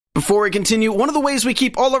Before we continue, one of the ways we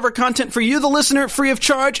keep all of our content for you, the listener, free of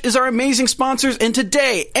charge is our amazing sponsors, and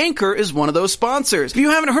today, Anchor is one of those sponsors. If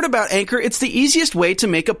you haven't heard about Anchor, it's the easiest way to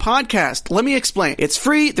make a podcast. Let me explain. It's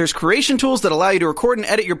free, there's creation tools that allow you to record and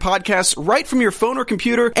edit your podcasts right from your phone or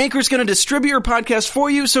computer. Anchor's going to distribute your podcast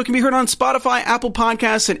for you so it can be heard on Spotify, Apple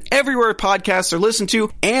Podcasts, and everywhere podcasts are listened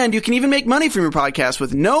to, and you can even make money from your podcast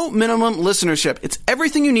with no minimum listenership. It's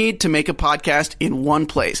everything you need to make a podcast in one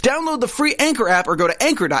place. Download the free Anchor app or go to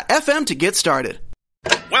anchor.fm to get started.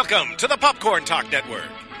 Welcome to the Popcorn Talk Network,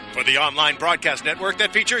 for the online broadcast network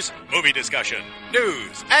that features movie discussion,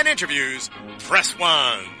 news, and interviews. Press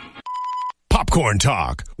 1. Popcorn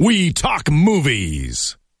Talk. We talk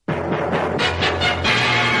movies.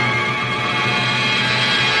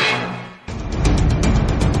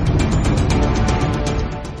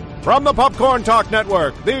 From the Popcorn Talk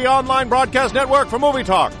Network, the online broadcast network for movie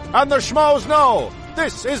talk, and the Schmoes Know.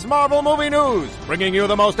 This is Marvel Movie News, bringing you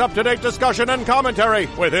the most up-to-date discussion and commentary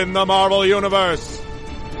within the Marvel Universe.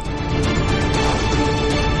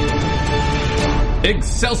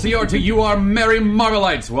 Excelsior to you, our merry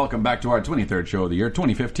Marvelites. Welcome back to our 23rd show of the year,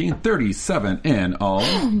 2015, 37 in all.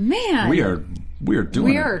 Oh, man. We're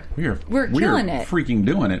doing it. We're killing it. Freaking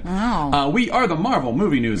doing it. Wow. We are the Marvel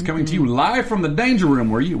Movie News, coming to you live from the Danger Room,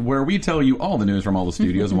 where we tell you all the news from all the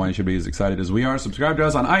studios and why you should be as excited as we are. Subscribe to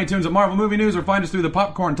us on iTunes at Marvel Movie News, or find us through the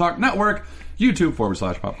Popcorn Talk Network,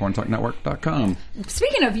 YouTube.com/PopcornTalkNetwork.com.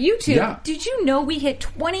 Speaking of YouTube, Did you know we hit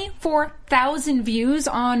 24,000 views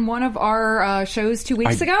on one of our shows 2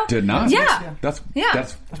 weeks ago? Did not. Yeah. That's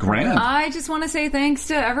grand. I just want to say thanks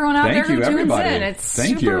to everyone out there who tunes in. It's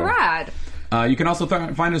super rad. You can also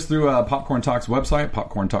find us through Popcorn Talk's website,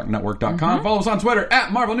 PopcornTalkNetwork.com. Follow us on Twitter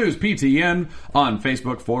at Marvel News PTN, on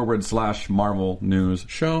Facebook /Marvel News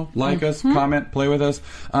Show. Like us, comment, play with us,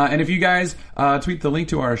 and if you guys tweet the link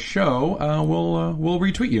to our show, we'll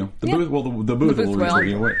retweet you. The booth will retweet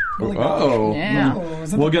you.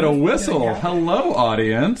 We'll get a whistle. Hello,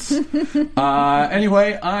 audience.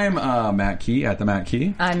 Anyway, I'm Matt Key at the Matt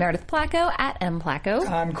Key. I'm Meredith Placco at M Placco.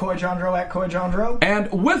 I'm Coy Jandro at Coy Jandro.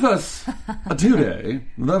 And with us today,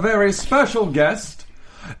 the very special guest,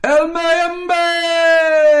 El Mayembe!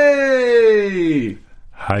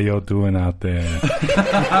 How y'all doing out there? Yeah.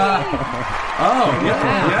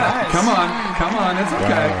 Come on. It's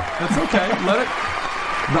okay. Wow. It's okay. Let it.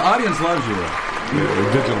 The audience loves you. The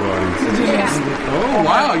digital audience. Oh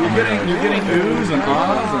wow, you're getting oohs and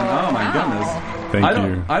ahs and oh my goodness. Thank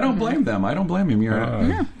you. I don't blame them. I don't blame him.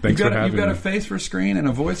 Thanks for having You've got me. a face for screen and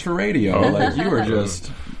a voice for radio. Like you are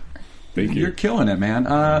just. Thank you. You're killing it, man.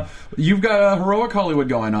 You've got Heroic Hollywood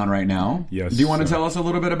going on right now. Yes. Do you want to tell us a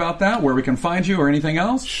little bit about that, where we can find you or anything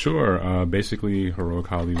else? Sure. Basically, Heroic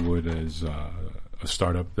Hollywood is a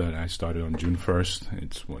startup that I started on June 1st.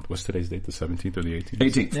 It's what's today's date? The 17th or the 18th?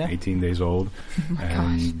 18th. Yeah. 18 days old.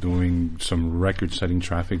 And doing some record-setting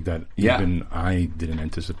traffic that even I didn't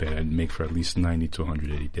anticipate I'd make for at least 90 to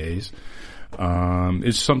 180 days.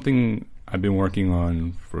 It's something I've been working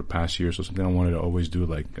on for the past year, so something I wanted to always do.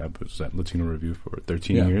 Like, I was at Latino Review for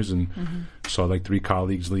 13 years and saw like 3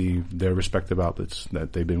 colleagues leave their respective outlets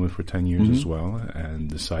that they've been with for 10 years as well, and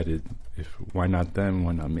decided, why not them,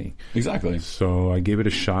 why not me? Exactly. So I gave it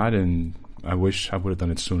a shot, and I wish I would have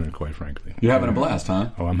done it sooner, quite frankly. You're having a blast,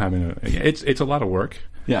 huh? Oh, I'm having it's a lot of work.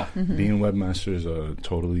 Yeah. Being a webmaster is a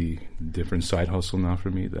totally different side hustle now for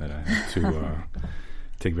me that I have to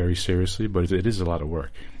take very seriously, but it is a lot of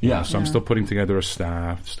work. Yeah. So I'm still putting together a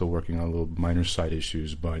staff, still working on little minor side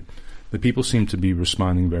issues, but the people seem to be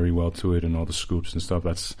responding very well to it, and all the scoops and stuff.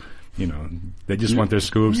 That's, they just want their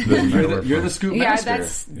scoops. You're the scoop master.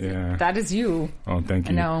 That is you. Oh, thank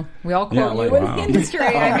you. I know. We all quote you in the industry.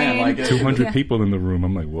 I mean, 200 people in the room.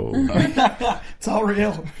 I'm like, whoa. It's all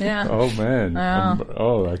real. Yeah. Oh, man.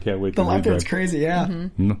 I can't wait The to life read is that. crazy, yeah.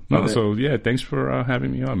 So thanks for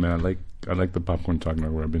having me on, man. I like the Popcorn Talk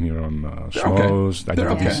Network. I've been here on Schmoes. I did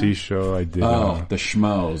the DC show. I did the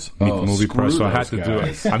Schmoes. Meet the Movie Press. So I had to guys. do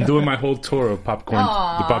it. I'm doing my whole tour of Popcorn,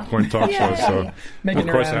 the Popcorn Talk show. So Making of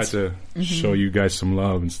your course I had rounds. to show you guys some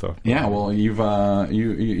love and stuff. Yeah, well, you've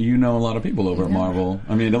you know a lot of people over at Marvel.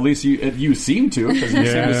 I mean, at least you seem to, because you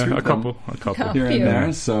seem to scoop a couple here and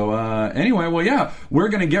there. So anyway, we're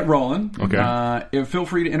gonna get rolling. Okay. Feel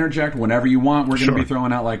free to interject whenever you want. We're gonna be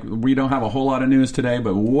throwing out, like, we don't have a whole lot of news today,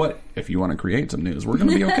 but what if you want to create some news, we're going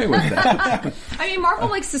to be okay with that. I mean, Marvel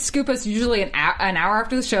likes to scoop us usually an hour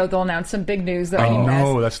after the show. They'll announce some big news that we missed.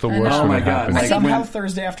 No, that's the worst. Oh my God. Like somehow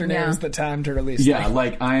Thursday afternoon is the time to release Yeah,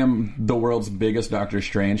 like I am the world's biggest Doctor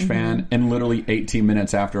Strange fan, and literally 18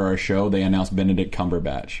 minutes after our show, they announced Benedict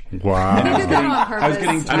Cumberbatch. Wow. And I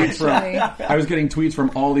was getting tweets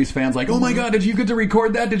from all these fans like, "Oh my God, did you get to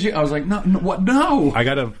record that? Did you?" I was like, "No, what? No." I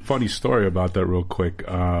got a funny story about that real quick.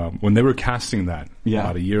 When they were casting that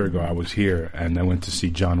about a year ago, I was here and I went to see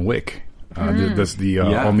John Wick. That's the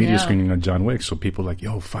all media screening of John Wick. So people were like,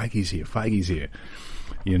 "Yo, Feige's here."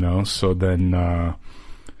 You know. So then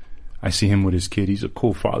I see him with his kid. He's a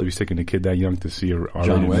cool father. He's taking a kid that young to see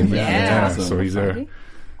John Wick. Yeah. Awesome. So he's there.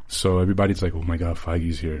 So everybody's like, "Oh my God,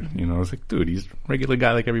 Feige's here!" You know, I was like, "Dude, he's a regular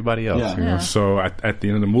guy like everybody else." Yeah. You know? So at the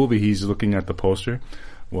end of the movie, he's looking at the poster.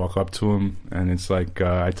 Walk up to him, and it's like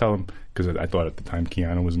I tell him, because I thought at the time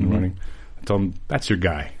Keanu was in the running. I tell him, "That's your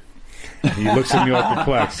guy." He looks at me all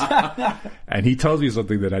perplexed, and he tells me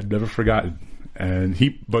something that I'd never forgotten. And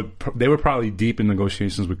they were probably deep in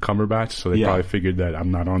negotiations with Cumberbatch, so they probably figured that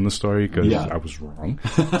I'm not on the story because I was wrong.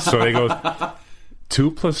 So they go,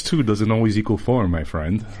 2 + 2 doesn't always equal 4, my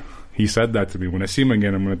friend. He said that to me. When I see him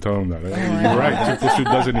again, I'm going to tell him that. You're right. 2 + 2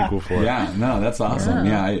 doesn't equal 4. Yeah, no, that's awesome.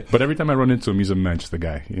 Yeah, but every time I run into him, he's a mensch, the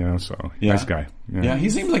guy. You know, so nice guy. Yeah, he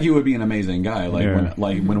seems like he would be an amazing guy.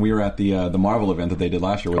 Like when we were at the Marvel event that they did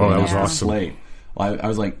last year. With that was awesome. Slate. I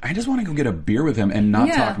was like, I just want to go get a beer with him and not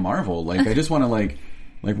talk Marvel. Like, I just want to like,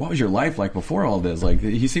 what was your life like before all this? Like,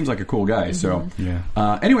 he seems like a cool guy. So,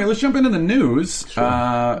 anyway, let's jump into the news.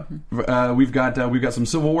 Sure. We've got some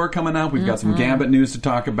Civil War coming up. We've got some Gambit news to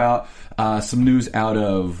talk about. Some news out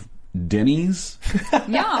of Denny's.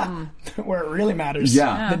 Yum. Where it really matters.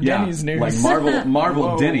 Yeah. The Denny's news. Like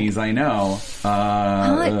Marvel Denny's, I know.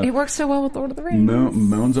 It works so well with Lord of the Rings.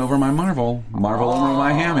 Moon's over my Marvel. Marvel over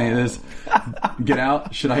my hammy. Get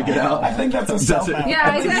out? Should I get out? I think that's a self-out.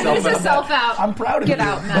 Yeah, it's a self-out. I'm proud of you. Get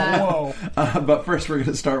out, Matt. Whoa. But first, we're going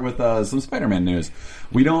to start with some Spider-Man news.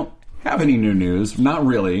 We don't have any new news. Not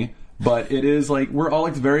really. But it is like we're all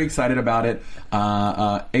very excited about it.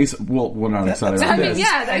 Ace, well, we're not excited about this.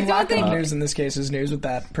 I don't think news in this case is news with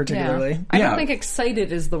that particularly. I don't think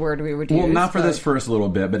excited is the word we would use. Well, not for this first little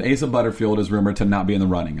bit, but Asa Butterfield is rumored to not be in the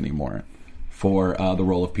running anymore for the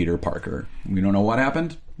role of Peter Parker. We don't know what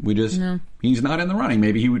happened. He's not in the running.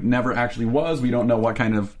 Maybe he never actually was. We don't know what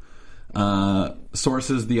kind of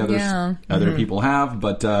sources the other people have,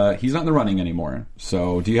 but he's not in the running anymore.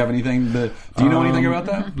 So do you have anything do you know anything about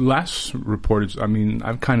that? Last reported, I mean,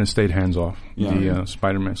 I've kind of stayed hands off the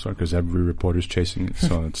Spider-Man story because every reporter's chasing it.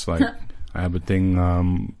 So it's like I have a thing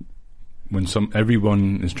when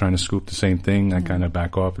everyone is trying to scoop the same thing, I kind of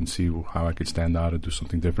back off and see how I could stand out and do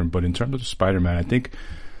something different. But in terms of Spider-Man,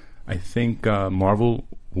 I think Marvel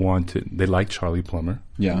they like Charlie Plummer.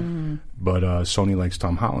 Yeah. But Sony likes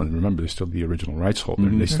Tom Holland. Remember, they're still the original rights holder.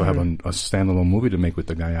 They still have a standalone movie to make with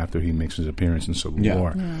the guy after he makes his appearance in Civil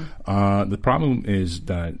War. The problem is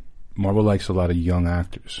that Marvel likes a lot of young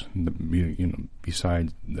actors,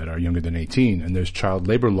 besides that are younger than 18. And there's child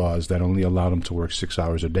labor laws that only allow them to work 6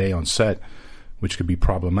 hours a day on set, which could be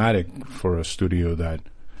problematic for a studio that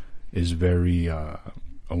is very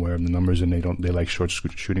aware of the numbers, and they like short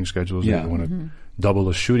shooting schedules. They want to double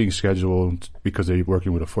a shooting schedule because they're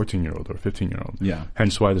working with a 14-year-old or a 15-year-old. Yeah.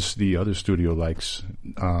 Hence why the other studio likes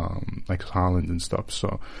Holland and stuff.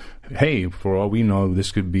 So, hey, for all we know,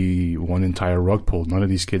 this could be one entire rug pull. None of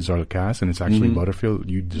these kids are cast, and it's actually Butterfield.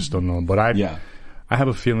 You just don't know. But I have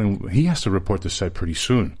a feeling he has to report to set pretty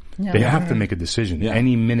soon. Yeah. They have to make a decision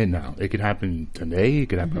any minute now. It could happen today. It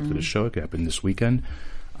could happen after the show. It could happen this weekend.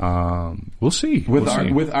 We'll see. With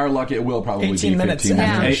our luck, it will probably 18 be minutes 15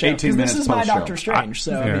 minutes. 18 minutes. This is my Doctor Strange,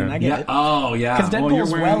 so I mean, I get it. Oh, yeah. Because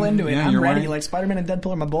Deadpool's well into it. I'm ready. Like, Spider-Man and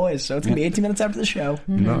Deadpool are my boys, so it's going to be 18 minutes after the show.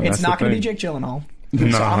 It's not going to be Jake Gyllenhaal.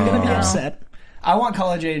 So I'm going to be upset. I want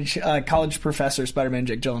college professor Spider-Man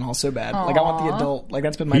Jake Gyllenhaal so bad. Like, I want the adult. Like,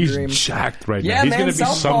 that's been my dream. He's jacked right now. He's going to be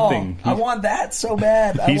something. I want that so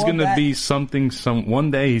bad. He's going to be something. One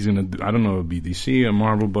day he's going to, I don't know, it'll be DC or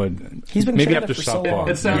Marvel, but he's been maybe after Southpaw.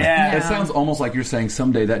 It sounds almost like you're saying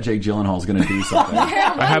someday that Jake Gyllenhaal is going to do something.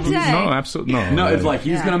 Absolutely no. No, it's like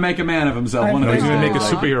he's going to make a man of himself. He's going to make a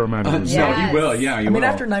superhero man of himself. No, he will. Yeah, he will. I mean,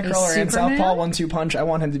 after Nightcrawler and Southpaw 1-2 punch, I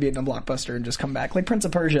want him to be in a blockbuster and just come back. Like Prince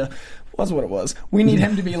of Persia was what it was. We need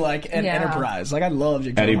him to be like an Enterprise. Like, I love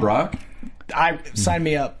Jake Gyllenhaal. Eddie Brock? Sign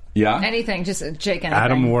me up. Yeah? Anything, just Jake anything.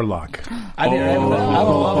 Adam Warlock. I did. I love Adam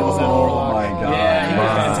Warlock. Oh my god! Yeah, he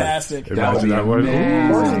was fantastic. That would be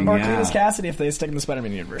amazing. Or Cletus Cassidy if they stick in the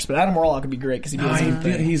Spider-Man universe. But Adam Warlock would be great because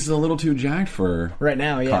he's a little too jacked for right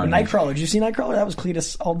now. Yeah, Carnage. Nightcrawler. Did you see Nightcrawler? That was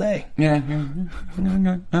Cletus all day. Yeah.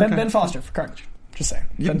 Ben Foster for Carnage. Just saying.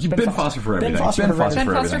 Ben Foster for everything. Ben Foster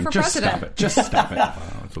for everything. for Just president. stop it. Just stop it. Wow,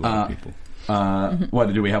 that's a lot of people.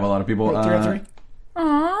 What, do we have a lot of people? 303?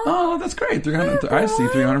 Oh, that's great. 300. I see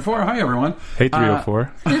 304. Hi, everyone. Hey,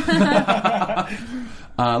 304.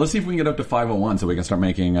 Let's see if we can get up to 501 so we can start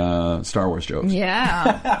making Star Wars jokes.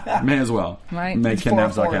 Yeah. May as well. Right. Make Ken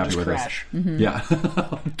Napzok happy with crash. us. Yeah.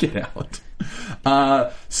 Get out.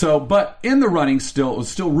 But in the running, still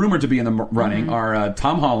rumored to be in the running are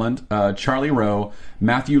Tom Holland, Charlie Rowe,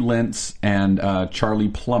 Matthew Lintz, and Charlie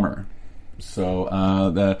Plummer. So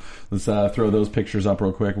let's throw those pictures up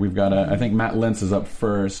real quick. We've got I think Matt Lintz is up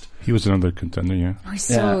first. He was another contender, yeah. Oh, he's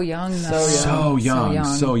so young, though. So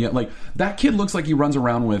young. Like, that kid looks like he runs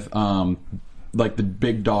around with like the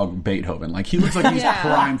big dog Beethoven. Like, he looks like he's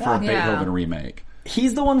primed for a Beethoven remake.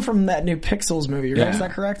 He's the one from that new Pixels movie, right? Yeah. Is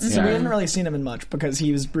that correct? So we haven't really seen him in much because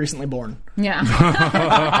he was recently born. Yeah.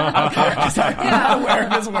 I'm aware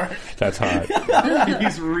of his work. That's hot.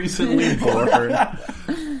 He's recently born.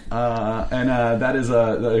 That is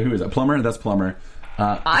who is that? Plummer? That's Plummer.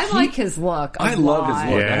 I like his look. I love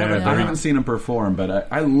his look. Yeah, I haven't seen him perform, but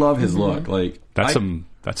I love his look. Like, that's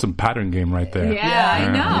some pattern game right there. Yeah, I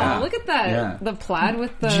know. Yeah. Look at that. Yeah. The plaid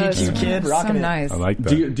with the GQ kid rocking so it. nice. I like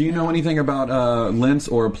that. Do you know anything about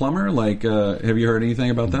Lintz or Plummer? Like, have you heard anything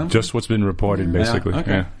about them? Just what's been reported, basically. Yeah,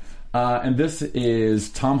 okay. And this is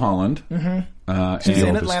Tom Holland. He's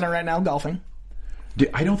in Atlanta right now golfing.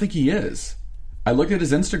 I don't think he is. I looked at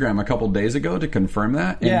his Instagram a couple days ago to confirm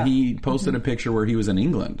that, and he posted a picture where he was in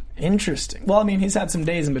England. Interesting. Well, I mean, he's had some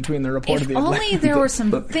days in between the report of If the only there were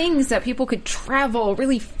some things that people could travel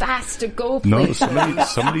really fast to go places. No,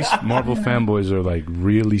 some of these Marvel fanboys are like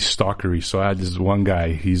really stalkery. So I had this one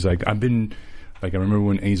guy. He's like, I remember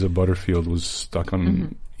when Asa Butterfield was stuck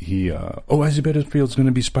on. Asa Butterfield's going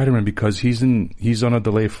to be Spider-Man because he's on a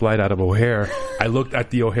delayed flight out of O'Hare. I looked at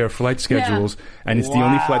the O'Hare flight schedules, and it's the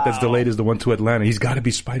only flight that's delayed is the one to Atlanta. He's got to be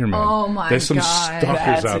Spider-Man. Oh my There's some God.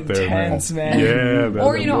 stalkers out there, intense, man. Yeah, man.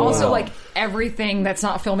 Or, also like everything that's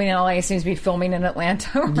not filming in LA seems to be filming in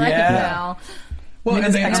Atlanta right now. Well,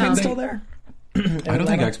 Is X-Men still there? I don't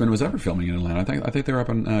think X-Men was ever filming in Atlanta. I think they were up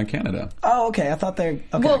in Canada. Oh, okay. I thought they.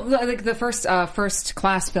 Okay. Well, like the first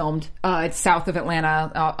class filmed, it's south of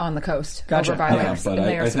Atlanta on the coast, Gotcha. over by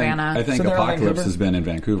Savannah. I think So they're all Apocalypse Vancouver? has been in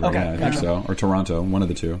Vancouver. Okay, Yeah, I think gotcha. so, or Toronto, one of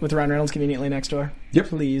the two. With Ryan Reynolds conveniently next door. Yep.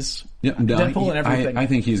 Please. Yep. Deadpool and everything. I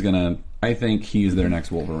think he's gonna. I think he's their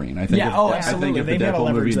next Wolverine. I think. Yeah, I think if the They've got to Deadpool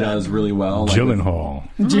movie leverage that. does really well, Gyllenhaal.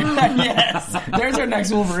 Yes. There's our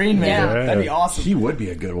next Wolverine, man. Yeah. That'd be awesome. he would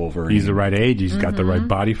be a good Wolverine. He's the right age. He's got the right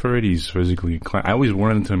body for it. He's physically inclined. I always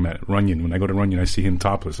run into him at Runyon. When I go to Runyon, I see him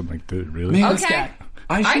topless. I'm like, dude, really? Man, This guy.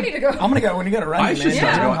 I need to go. I'm gonna go when you go to Runyon, I man. should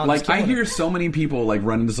start Gyllenhaal going. Like, just I killing hear it. so many people like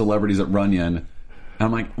run into celebrities at Runyon. And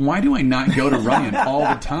I'm like, why do I not go to Runyon all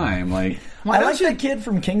the time? Like, I like that kid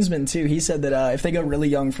from Kingsman too. He said that if they go really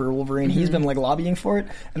young for Wolverine, he's been like lobbying for it,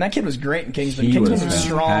 and that kid was great in Kingsman. He Kingsman was was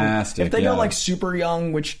strong. fantastic, If they yeah. go like super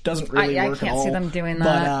young, which doesn't really I work can't at all, see them doing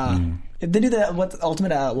that. But if they do that, what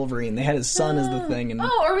Ultimate Wolverine? They had his son as the thing, and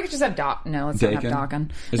Or we could just have Doc. No, let's not have Dakin? Dokken.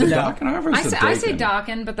 Is it Dakin? I've always said I say Dakin.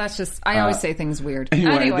 Dokken, but that's just I always say things weird.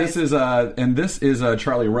 Anyway, Anyways. this is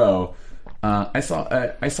Charlie Rowe. I saw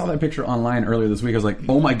that picture online earlier this week. I was like,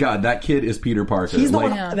 oh my god, that kid is Peter Parker. he's the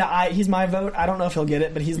Like, one that he's my vote. I don't know if he'll get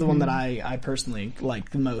it, but he's the one that I personally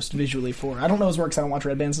like the most visually for. I don't know his work 'cause I don't watch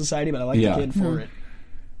Red Band Society, but I like Yeah. the kid for it.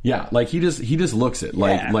 Yeah, like he just looks it.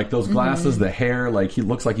 Like Yeah. like those glasses, the hair, like he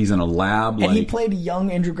looks like he's in a lab. And like he played young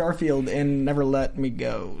Andrew Garfield in Never Let Me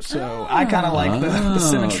Go. So I kind of like the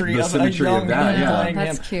symmetry the of symmetry a young of that, man yeah. playing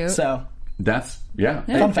That's him. cute. So That's Fun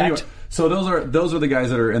fact. Anyway, so those are the guys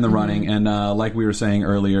that are in the running, and like we were saying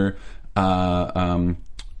earlier, who's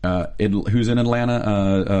in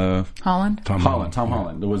Atlanta? Holland. Tom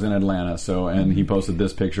Holland was in Atlanta. So and he posted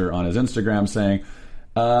this picture on his Instagram saying,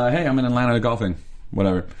 "Hey, I'm in Atlanta golfing,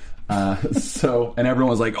 whatever." So and everyone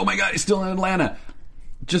was like, "Oh my god, he's still in Atlanta."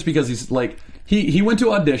 Just because he's like, He went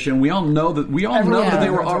to audition. We all know that they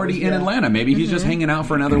were already in Atlanta. Maybe he's just hanging out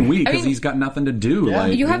for another week because he's got nothing to do. Yeah.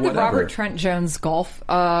 Like, you have whatever. the Robert Trent Jones golf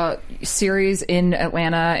series in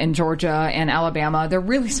Atlanta and Georgia and Alabama. They're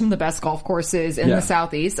really some of the best golf courses in the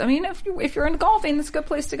Southeast. I mean, if you're into golfing, it's a good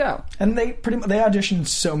place to go. And they auditioned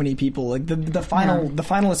so many people. Like the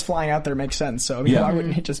finalists flying out there makes sense. So I mean, why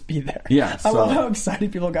wouldn't he just be there? Yeah, I love how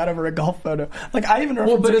excited people got over a golf photo. Like I even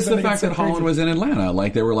but it's the fact that Holland was in Atlanta.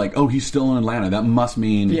 Like they were like, oh, he's still in Atlanta. That must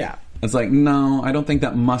mean It's like, no, I don't think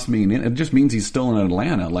that must mean it. It just means he's still in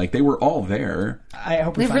Atlanta. Like they were all there. I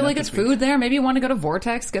hope they have really good food there. Maybe you want to go to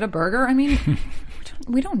Vortex, get a burger. I mean,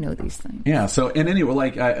 we don't know these things. Yeah. So and anyway,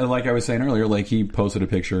 like I was saying earlier, like he posted a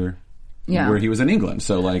picture. Where he was in England,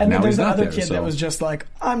 so like and now he's not there. And there's another kid that was just like,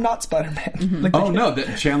 I'm not Spider-Man.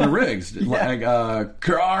 Like, Chandler Riggs, like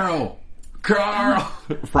Carl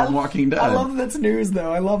from Walking Dead. I love that that's news,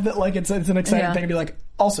 though. I love that like it's an exciting thing to be like,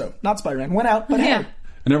 also not Spider-Man, went out, but hey.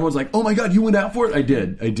 And everyone's like, oh my god, you went out for it? I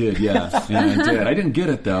did, yeah, I did. I didn't get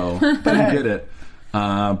it though. I didn't get it.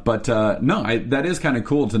 That is kind of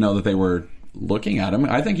cool to know that they were looking at him.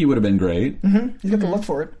 I think he would have been great. Mm-hmm. He's got to look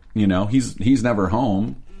for it. You know, he's never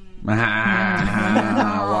home. Walking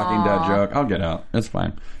Dead joke. I'll get out. It's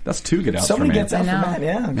fine. That's 2 get outs for me. Somebody gets out for Matt,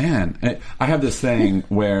 yeah. Man, I have this thing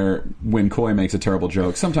where when Coy makes a terrible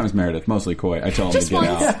joke, sometimes Meredith, mostly Coy, I tell him to get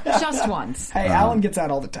out. Just once. Hey, Alan gets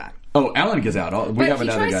out all the time. Oh, Alan gets out. We have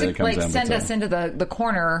another guy that comes out. Send us into the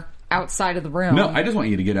corner outside of the room. No, I just want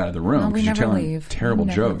you to get out of the room because you're telling terrible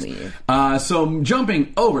jokes. So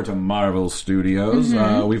jumping over to Marvel Studios,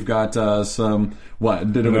 we've got some... What?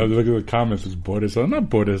 Look at the comments. It's bored as hell. Not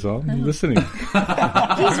bored as hell. I'm listening. He's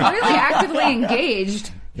really actively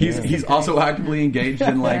engaged. He's also actively engaged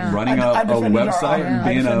in like running a website and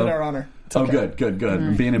being our honor. Okay.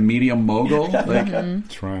 Good. Being a media mogul. Like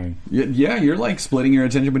trying. Yeah, you're like splitting your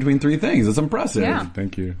attention between 3 things. It's impressive. Yeah.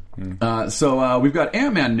 Thank you. So we've got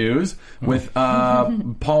Ant-Man news with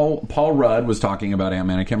Paul Rudd was talking about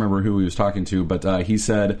Ant-Man. I can't remember who he was talking to, but he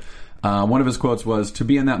said one of his quotes was, to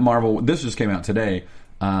be in that Marvel, this just came out today,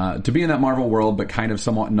 to be in that Marvel world but kind of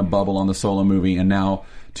somewhat in a bubble on the Solo movie, and now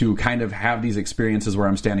to kind of have these experiences where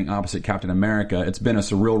I'm standing opposite Captain America. It's been a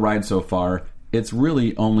surreal ride so far. It's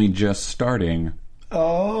really only just starting.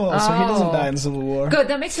 Oh, so he doesn't die in Civil War. Good,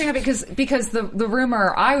 that makes me happy because the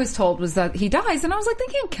rumor I was told was that he dies, and I was like,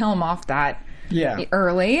 they can't kill him off that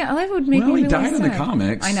early. That would make me he really died sad. in the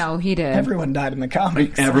comics. I know, he did. Everyone died in the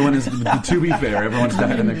comics. Everyone is, to be fair, everyone's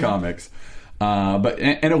died in the comics. But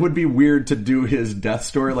it would be weird to do his death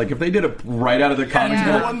story. Like if they did it right out of the comics,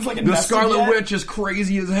 the Scarlet Witch is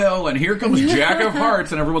crazy as hell, and here comes Jack of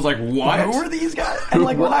Hearts, and everyone's like, "What? Who are these guys?" And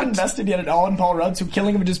like we're not invested yet at all in Paul Rudd, so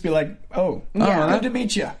killing him would just be like, "Oh, good to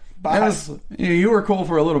meet you." You were cool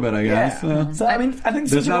for a little bit, I guess. Yeah. So I mean, I think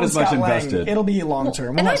there's not as much invested. It'll be long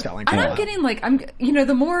term. And I'm getting like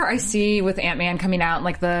the more I see with Ant-Man coming out,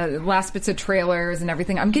 like the last bits of trailers and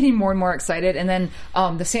everything, I'm getting more and more excited. And then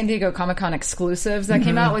the San Diego Comic-Con exclusives that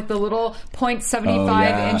came out, like the little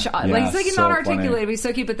 0.75 inch, like it's like so not articulated, but it's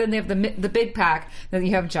so cute. But then they have the big pack that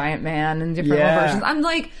you have Giant Man and different versions. I'm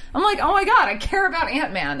like, oh my god, I care about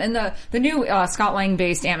Ant-Man. And the new Scott Lang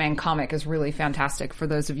based Ant-Man comic is really fantastic for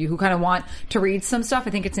those of you who kind of want to read some stuff. I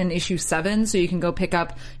think it's in issue 7, so you can go pick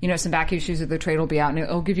up, some back issues of the trade will be out, and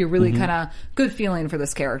it'll give you a really kind of good feeling for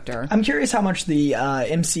this character. I'm curious how much the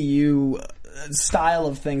MCU style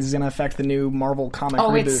of things is going to affect the new Marvel comic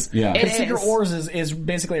reboot. Because Secret Wars is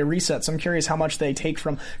basically a reset, so I'm curious how much they take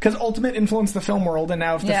from... Because Ultimate influenced the film world, and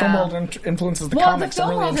now if the film world influences the comics, the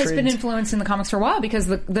film world has been influencing the comics for a while, because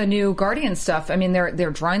the new Guardian stuff, I mean,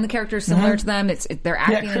 they're drawing the characters similar to them. They're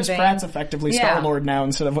acting Chris Pratt's effectively Star-Lord now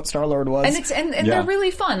instead of what Star-Lord was. And they're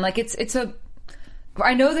really fun. Like, it's a...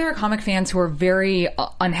 I know there are comic fans who are very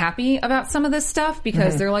unhappy about some of this stuff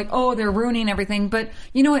because they're like, oh, they're ruining everything. But,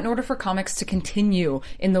 in order for comics to continue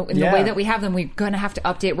in the way that we have them, we're going to have to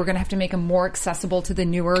update. We're going to have to make them more accessible to the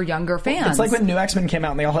newer, younger fans. It's like when New X-Men came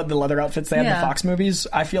out and they all had the leather outfits they had in the Fox movies.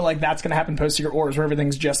 I feel like that's going to happen post-Secret Wars, where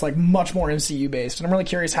everything's just like much more MCU-based. And I'm really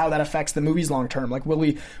curious how that affects the movies long-term. Like, will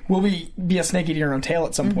we be a snake eating our own tail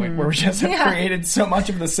at some point where we just have created so much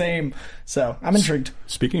of the same? So, I'm intrigued.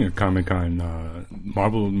 Speaking of Comic-Con,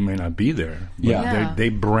 Marvel may not be there, but they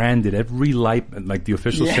branded every light, like the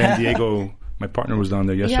official San Diego. My partner was down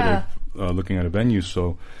there yesterday looking at a venue,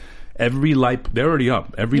 so every light, they're already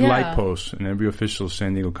up. Every light post and every official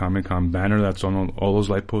San Diego Comic-Con banner that's on all those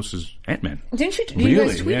light posts is Ant-Man. Didn't you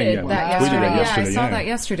guys tweeted that yesterday? I saw that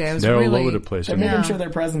yesterday. It was they're really, all over the place. They're making sure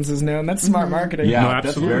their presence is known. That's smart marketing. Yeah, no,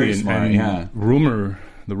 absolutely. That's very smart.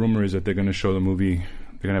 The rumor is that they're going to show the movie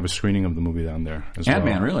They're gonna have a screening of the movie down there as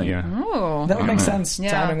Ant-Man, well. really? Yeah. Oh. That would make sense,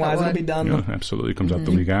 timing-wise. It'll be done. Yeah, absolutely. It comes out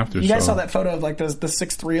the week after. You guys saw that photo of like the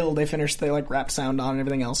sixth reel they finished, they like wrapped sound on and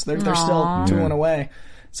everything else. They're still tooling away.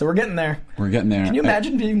 So we're getting there. Can you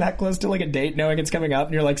imagine being that close to like a date, knowing it's coming out,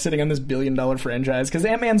 and you're like sitting on this $1 billion franchise? Because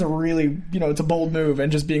Ant-Man's a really, it's a bold move,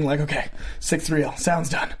 and just being like, okay, sixth reel, sound's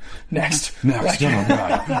done. Next. Like,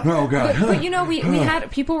 oh god. But we had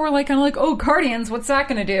people were like kind of like, oh, Guardians, what's that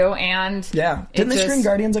going to do? And didn't they screen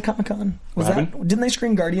Guardians at Comic-Con? Didn't they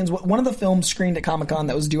screen Guardians? One of the films screened at Comic-Con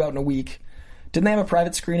that was due out in a week. Didn't they have a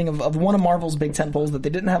private screening of one of Marvel's big tentpoles that they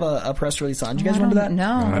didn't have a press release on? Do you guys remember that? No.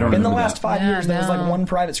 I don't remember In the last 5 years, there was no. like one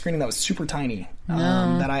private screening that was super tiny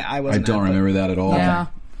that I wasn't I don't remember that at all. Yeah.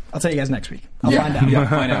 I'll tell you guys next week. I'll find out.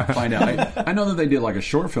 Yeah, find out. I know that they did like a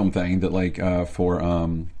short film thing that like for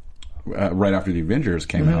right after the Avengers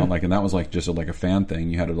came out, like, and that was like just like a fan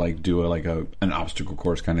thing. You had to like do an obstacle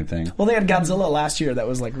course kind of thing. Well, they had Godzilla last year. That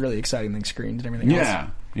was like really exciting thing screened and everything else. Yeah.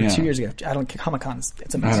 2 years ago. Comic-Con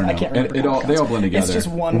it's amazing. I can't remember. They all blend together. It's just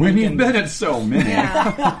one When weekend. you've been at so many.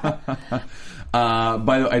 Yeah.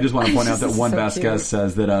 By the way, I just want to point out that Juan Vasquez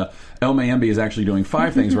says that El Mayembe is actually doing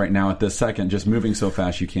 5 things right now at this second, just moving so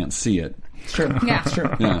fast you can't see it. True. Yeah. It's true.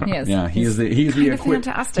 Yeah. He's the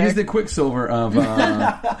fantastic. He's the Quicksilver of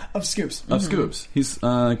Of Scoops. of Scoops. He's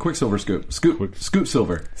Quicksilver Scoop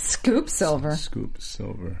Silver. Scoop Silver. Scoop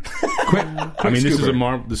Silver. Quick this is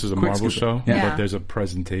scooper. this is a Quick Marvel scooper. show, Yeah. but there's a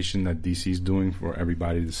presentation that DC's doing for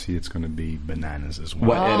everybody to see. It's going to be bananas as well.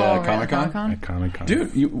 What at really? Comic-Con? Comic-Con? At Comic-Con.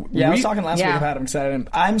 Dude, I was talking last week Yeah. about it. I'm excited.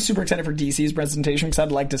 I'm super excited for DC's presentation because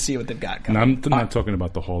I'd like to see what they've got And coming. I'm not talking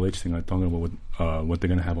about the Hall H thing. I'm talking about what they're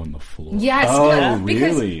going to have on the floor. Yes. Oh, good.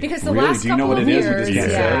 really? Because the Really? last Do you know couple what of it is years, with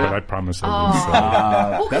this Yeah, guy? but I promise I wouldn't say.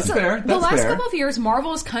 Well, That's fair. The last couple of years,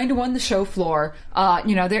 Marvel has kind of won the show floor.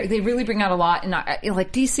 They really bring out a lot. And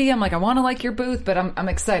like DC, I'm like, I want to like your booth, but I'm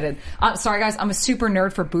excited. Sorry, guys, I'm a super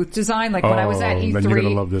nerd for booth design. Like when I was at E3. Then you're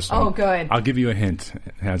going to love this one. Oh, good. I'll give you a hint.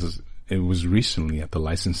 It was recently at the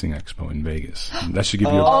Licensing Expo in Vegas. That should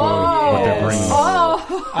give you a clue what they're bringing.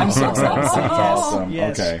 I'm so excited to see this. Awesome.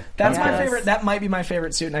 Yes. Okay. That's my favorite. That might be my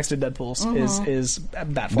favorite suit next to Deadpool's is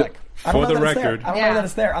Batfleck. I don't For know the that it's there. record- I don't know that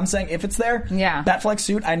it's there. I'm saying if it's there, Batfleck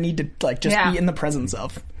suit, I need to like just be in the presence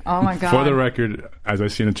of. Oh my god! For the record, as I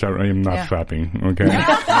see in the chat, I am not fapping. Okay, my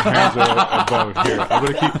hands are above here.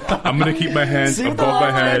 I'm gonna keep my hands See what the above my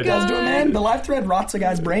live thread head. does to a man? The live thread rots a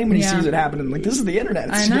guy's brain when he sees it happening. Like this is the internet.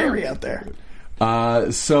 It's scary out there.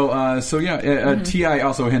 T.I.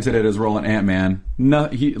 also hinted at his role in Ant-Man. I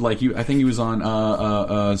think he was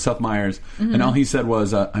on Seth Meyers, and all he said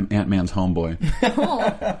was, "I'm Ant-Man's homeboy."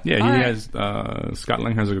 Yeah, he has. Scott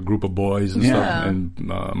Lang has a group of boys and stuff, and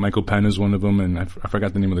Michael Penn is one of them, and I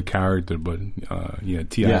forgot the name of the character, but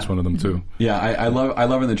T.I. is one of them too. Yeah, I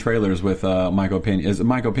love in the trailers with Michael Pena. Is it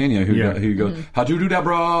Michael Pena who goes, "How'd you do that,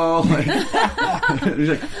 bro?" He's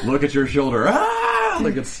like, "Look at your shoulder."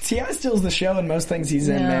 Like it's T.I. steals the show in most things he's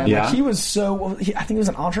in, man. Yeah. Like he was so. I think he was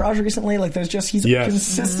an Entourage recently. Like there's just he's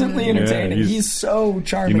consistently entertaining. Yeah, he's so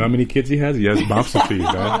charming. You know how many kids he has? He has mouths to feed,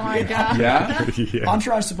 man. Oh my god! yeah.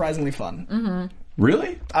 Entourage surprisingly fun.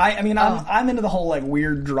 Really? I mean, I'm into the whole like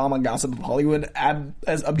weird drama gossip of Hollywood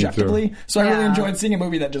as objectively. So I really enjoyed seeing a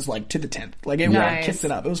movie that just like to the 10th. Like it really kicked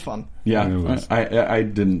it up. It was fun. Yeah, It was. I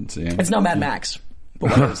didn't see it. It's no Mad Max. But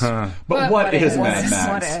what is? But what is Mad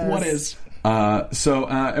Max? What is?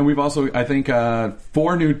 And we've also, I think,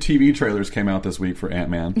 4 new TV trailers came out this week for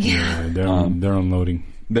Ant-Man. Yeah, they're unloading.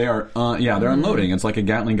 They are, they're unloading. It's like a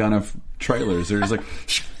Gatling gun of trailers. There's like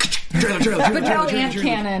trailer. The Ant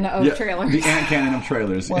Cannon of trailers. The Ant Cannon of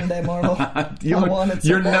trailers. One day, Marvel.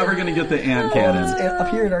 You're never going to get the Ant Cannon. Up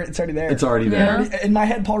here, it's already there. It's already there. In my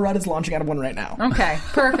head, Paul Rudd is launching out of one right now. Okay,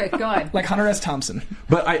 perfect, good. Like Hunter S. Thompson.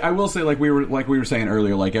 But I will say, like we were saying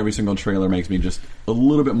earlier, like every single trailer makes me just a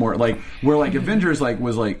little bit more like where like Avengers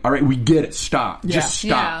was like, all right, we get it, stop, just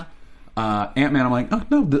stop. Yeah. Ant-Man, I'm like, oh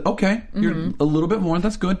no, okay, you're a little bit more.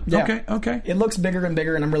 That's good. Yeah. Okay. It looks bigger and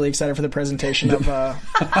bigger, and I'm really excited for the presentation of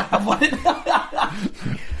what it.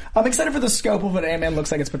 I'm excited for the scope of what Ant-Man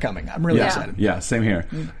looks like it's becoming. I'm really excited. Yeah, same here.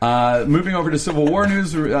 Moving over to Civil War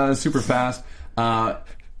news super fast.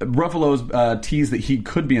 Ruffalo's teased that he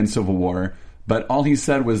could be in Civil War, but all he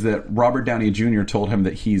said was that Robert Downey Jr. told him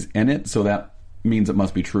that he's in it, so that means it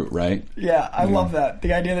must be true, right? Yeah, I love that.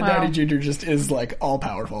 The idea that Downey Jr. just is like all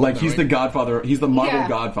powerful. Like he's the Godfather. He's the Marvel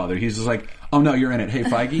Godfather. He's just like, oh no, you're in it. Hey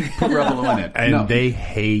Feige, put Ruffalo in it. And they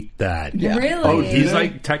hate that. Yeah. Really? Oh, he's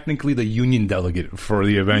like technically the union delegate for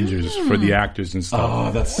the Avengers, for the actors and stuff.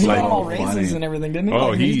 Oh, that's He so won all funny. raises and everything, didn't he? Oh,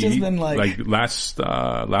 like, he's just been like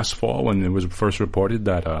last fall when it was first reported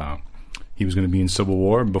that he was going to be in Civil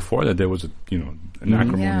War. Before that, there was an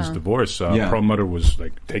acrimonious divorce. Perlmutter was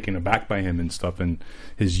like taken aback by him and stuff, and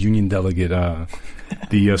his union delegate, the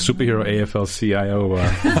superhero AFL-CIO.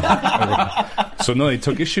 So no, they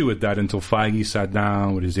took issue with that until Feige sat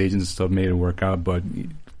down with his agents and stuff, made it work out. But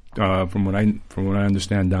from what I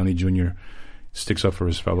understand, Downey Jr. sticks up for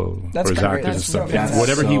his actors and stuff.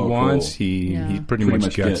 Whatever he wants, he pretty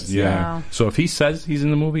much gets. Yeah. So if he says he's in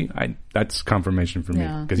the movie, that's confirmation for me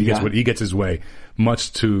because he gets his way,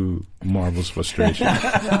 much to Marvel's frustration.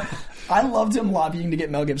 I loved him lobbying to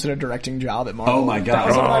get Mel Gibson a directing job at Marvel. Oh my god, that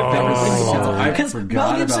was one of my favorite things. Because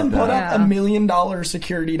Mel Gibson put up $1 million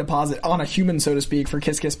security deposit on a human, so to speak, for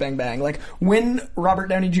Kiss Kiss Bang Bang. Like when Robert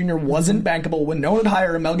Downey Jr. wasn't bankable, when no one would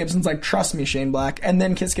hire him, Mel Gibson's like, "Trust me, Shane Black." And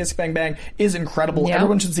then Kiss Kiss Bang Bang is incredible. Yep.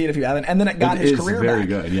 Everyone should see it if you haven't. And then it got his career very back.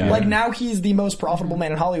 Good, yeah. Like now he's the most profitable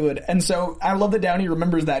man in Hollywood. And so I love that Downey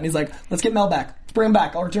remembers that, and he's like, "Let's get Mel back. Let's bring him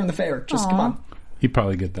back. I'll return the favor. Just come on." He'd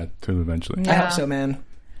probably get that too eventually. I hope so, man.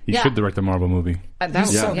 He should direct a Marvel movie.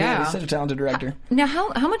 He's so good. He's such a talented director. Now,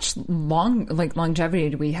 how much longevity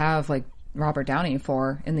do we have, like, Robert Downey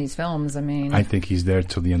for in these films? I mean, I think he's there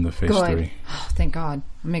till the end of Phase 3. Oh, thank God.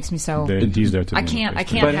 It makes me so. He's there till the end. I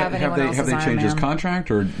can't have anyone else. Have they changed his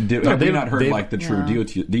contract, or have they not heard like the true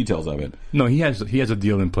details of it? No, he has a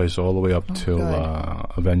deal in place all the way up till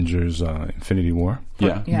Avengers: Infinity War.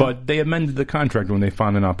 Yeah. But they amended the contract when they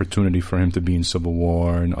found an opportunity for him to be in Civil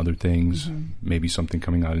War and other things. Maybe something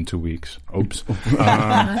coming out in 2 weeks. Oops.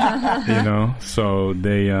 So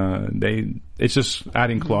they it's just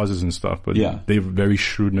adding clauses and stuff. But they're very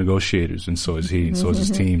shrewd negotiators, and so is he. So is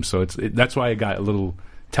his team. So that's why it got a little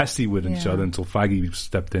testy with each other until Feige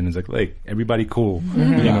stepped in and was like, "Hey, everybody cool.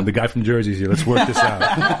 The guy from Jersey's here. Let's work this out."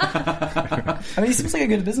 I mean, he seems like a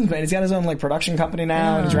good businessman. He's got his own like production company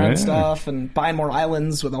now, and he's running stuff and buying more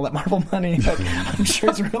islands with all that Marvel money. But I'm sure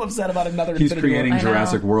he's real upset about another. He's creating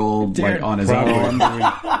Jurassic World like on his own.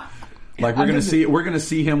 Like we're gonna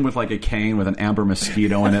see him with like a cane with an amber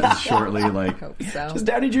mosquito in it shortly. Like, I hope so. Just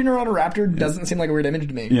Downey Jr. on a raptor doesn't seem like a weird image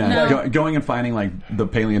to me. Yeah, no. Going and finding like the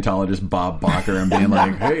paleontologist Bob Barker and being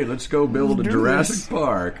like, "Hey, let's go build a Jurassic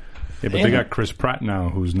Park." Yeah, but they got Chris Pratt now,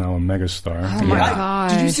 who's now a megastar. Oh my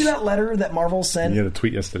gosh. Did you see that letter that Marvel sent? Yeah, the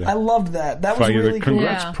tweet yesterday. I loved that. That was really cool.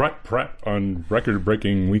 Congrats, Pratt, on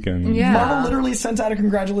record-breaking weekend. Yeah. Marvel literally sent out a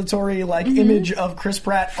congratulatory image of Chris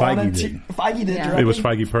Pratt. Feige did. Feige did. Yeah. It was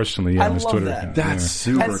Feige personally on his Twitter account. That's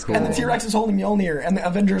super cool. And the T-Rex is holding Mjolnir, and the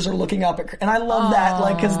Avengers are looking up at, and I love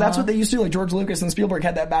that, because that's what they used to do. Like George Lucas and Spielberg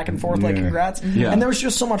had that back and forth, congrats. Yeah. And there was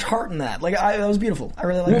just so much heart in that. Like, that was beautiful. I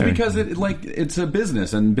really liked it. Because it's a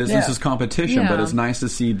business, and business is competition. But it's nice to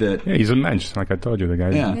see that. Yeah, he's a mensch, like I told you. The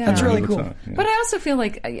guy. Yeah, that's really cool. But I also feel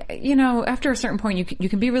like, after a certain point, you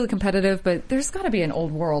can be really competitive, but there's got to be an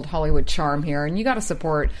old world Hollywood charm here, and you got to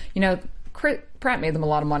support. Pratt made them a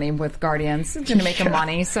lot of money with Guardians. It's going to make them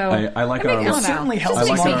money. So I like it certainly helps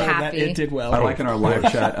me happy that it did well. I like in our live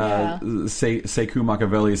chat, Sekou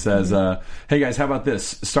Machiavelli says, "Hey guys, how about this?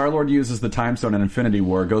 Star-Lord uses the Time Stone in Infinity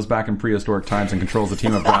War, goes back in prehistoric times, and controls a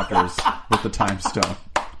team of raptors with the Time Stone."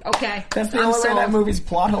 Okay, that's the only way that movie's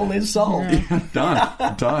plot hole is solved.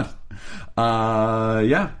 Yeah. Done.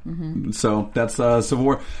 So that's Civil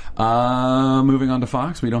War. Moving on to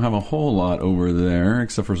Fox, we don't have a whole lot over there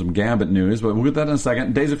except for some Gambit news, but we'll get that in a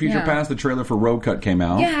second. Days of Future Past, the trailer for Road Cut came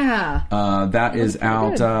out. Yeah, that is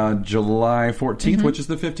out July 14th, which is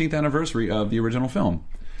the 15th anniversary of the original film.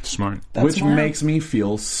 Smart. Which makes me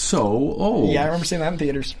feel so old. Yeah, I remember seeing that in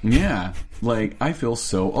theaters. Yeah. Like, I feel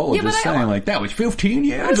so old just saying, like, that was 15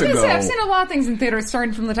 years ago. I was going to say, I've seen a lot of things in theaters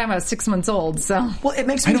starting from the time I was 6 months old, so. Well, it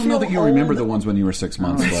makes me I don't feel know that you old. remember the ones when you were 6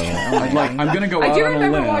 months, though. I'm going to go out on a limb. I do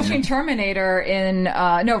remember watching Terminator in,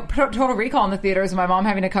 Total Recall in the theaters, and my mom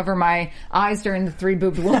having to cover my eyes during the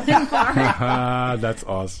three-boobed woman part. That's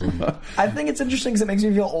awesome. I think it's interesting because it makes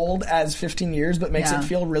me feel old as 15 years, but makes it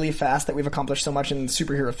feel really fast that we've accomplished so much in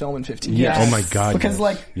superhero film in 15 years. Oh my God. Because,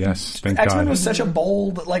 thank X-Men God. was such a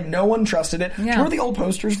bold, no one trusted it. Yeah. Do you remember the old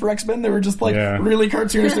posters for X-Men? They were just really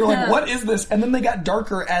cartoonish. They were like, what is this? And then they got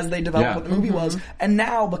darker as they developed what the movie was. And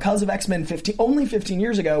now, because of X-Men only 15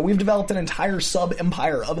 years ago, we've developed an entire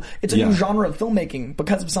sub-empire of, it's a new genre of filmmaking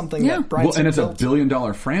because of something that Brian and it's built. $1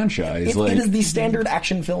 billion franchise. It is the standard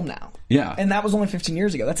action film now. Yeah. And that was only 15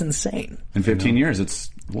 years ago. That's insane. In 15 years, that's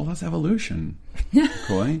evolution.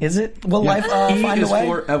 Coy. Is it? Will life find a way?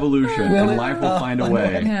 For evolution, and life will find a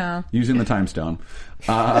way. Yeah. Using the Time Stone.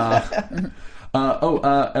 Colt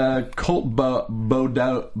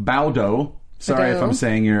Baudo Sorry if I'm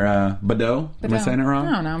saying you're Badeau. Am I saying it wrong?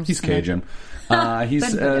 I don't know. He's Cajun.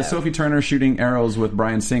 He's Sophie Turner shooting arrows with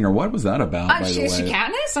Bryan Singer. What was that about, by the way? Is she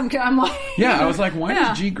Katniss? I'm like... Yeah, I was like, why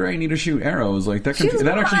does Jean Grey need to shoot arrows? Like that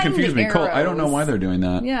actually confused me. Cole, I don't know why they're doing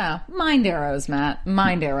that. Yeah. Mind arrows, Matt.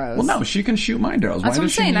 Mind arrows. Well, no, she can shoot mind arrows. That's why what I'm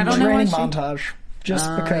saying. I don't know why montage. Just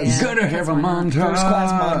because. Gotta have a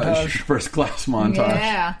montage. First class montage.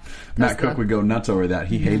 Yeah. Matt Cook would go nuts over that.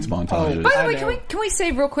 He hates montages. By the way, can we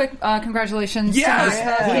say real quick, congratulations?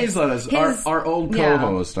 Yes, please let us. Our old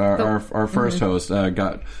co-host, our first host,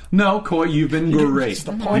 got... No, Coy, you've been great.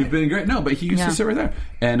 You've been great. No, but he used to sit right there.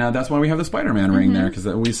 And that's why we have the Spider-Man ring there, because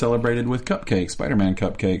we celebrated with cupcakes, Spider-Man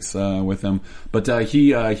cupcakes with him. But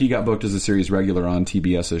he got booked as a series regular on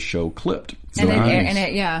TBS's show Clipped. So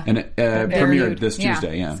and it premiered this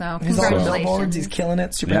Tuesday, So he's on the billboards, he's killing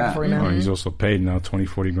it. Super happy for him. He's also paid now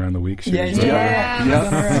 $20-40 grand a week.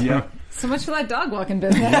 Yeah. So much for that dog walking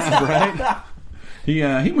business. Right?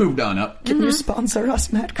 He moved on up. Can you sponsor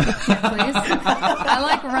us, Matt? Please. I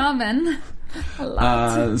like ramen.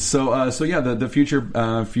 So yeah, the future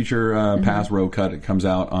past row cut, it comes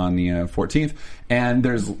out on the 14th, and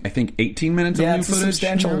there's I think 18 minutes of new footage.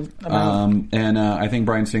 Substantial amount. And I think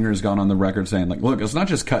Bryan Singer has gone on the record saying like, look, it's not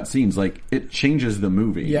just cut scenes, like it changes the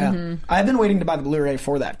movie. Yeah, I've been waiting to buy the Blu-ray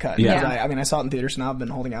for that cut. Yeah, I mean I saw it in theaters, now I've been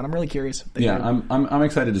holding out. I'm really curious. I'm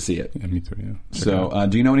excited to see it. Yeah, me too. Yeah. So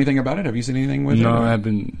do you know anything about it? Have you seen anything with it? No,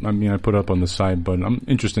 I put up on the site, but I'm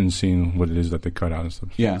interested in seeing what it is that they cut out and stuff.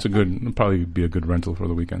 Yeah, it'll probably be a good rental for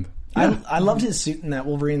the weekend. Yeah. I loved his suit in that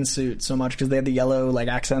Wolverine suit so much because they had the yellow like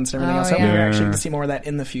accents and everything else. I hope we're actually going to see more of that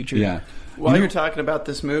in the future. Yeah. While you're talking about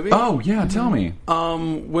this movie... Oh, yeah, tell me.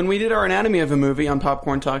 When we did our Anatomy of a Movie on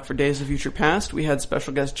Popcorn Talk for Days of Future Past, we had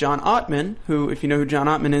special guest John Ottman, who, if you know who John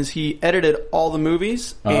Ottman is, he edited all the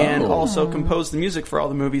movies and also composed the music for all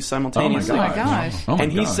the movies simultaneously. Oh, my gosh.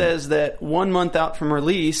 And he says that 1 month out from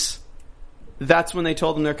release... That's when they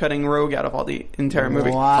told him they're cutting Rogue out of all the entire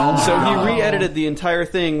movie. Wow. So he re-edited the entire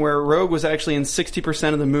thing where Rogue was actually in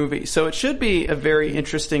 60% of the movie. So it should be a very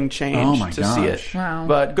interesting change to see it. Wow.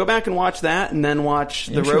 But go back and watch that and then watch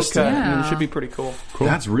the Rogue cut. And it should be pretty cool.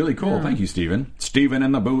 That's really cool. Thank you, Stephen. Stephen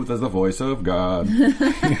in the booth as the voice of God.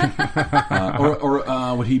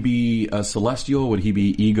 Or would he be a Celestial? Would he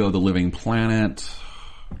be Ego, the living planet?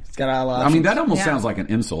 I mean, that almost sounds like an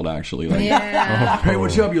insult, actually. Like, hey,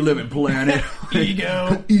 what's up, you living planet?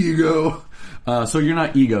 Ego. So you're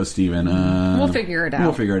not Ego, Steven. We'll figure it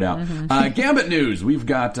out. Gambit news. We've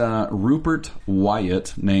got Rupert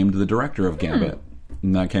Wyatt named the director of Gambit.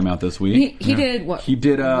 And that came out this week. He did what? He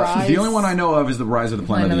did. The only one I know of is the Rise of the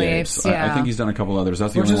Planet of the Apes. I think he's done a couple others.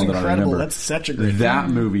 That's the only one that I remember. That's such a great That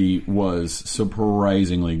movie was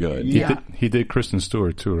surprisingly good. He did Kristen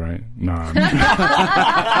Stewart too, right? Nah,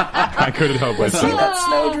 I couldn't help myself. See that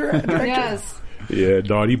snow director? Yes. Yeah,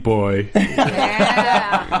 naughty boy.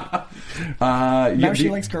 Yeah. Now she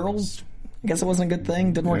likes girls. I guess it wasn't a good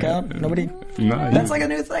thing. Didn't work out. Nobody. That's like a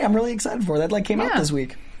new thing. I'm really excited for. That came out this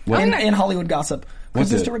week in Hollywood gossip.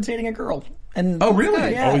 Kristen Stewart's dating a girl. And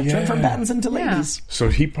really? Yeah. Jennifer Pattinson to ladies. So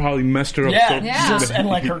he probably messed her up. And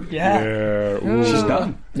like her. She's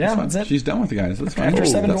done. Yeah, that's it. She's done with the guys. That's fine. After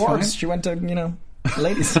Seven Dwarfs, she went to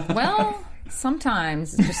ladies. Well,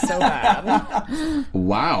 sometimes it's just so bad.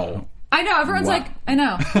 Wow. I know, everyone's like, I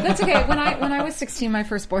know. That's okay. When I was 16, my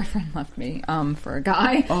first boyfriend left me for a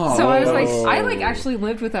guy. So I was like, I actually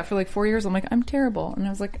lived with that for like 4 years. I'm like, I'm terrible. And I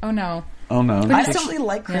was like, oh no. Oh no! I actually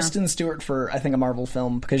like Kristen Stewart for I think a Marvel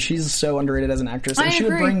film because she's so underrated as an actress and she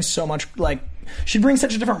would bring so much she'd bring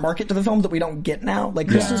such a different market to the film that we don't get now. Like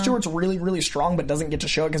Kristen Stewart's really really strong but doesn't get to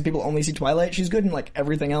show it because people only see Twilight. She's good in like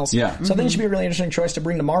everything else. Yeah. So I think she'd be a really interesting choice to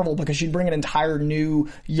bring to Marvel because she'd bring an entire new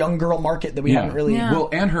young girl market that we haven't really. Yeah. Well,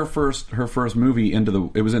 and her first movie Into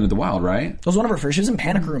the Wild, right? It was one of her first. She was in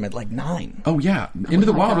Panic Room at like 9. Oh yeah, Into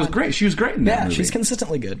the Wild was great. She was great in that movie. She's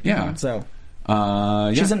consistently good. Yeah. So.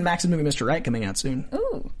 She's in Max's movie Mr. Right coming out soon.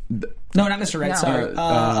 Ooh. No, not Mr. Right. No.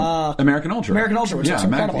 Sorry. American Ultra. American Ultra, which is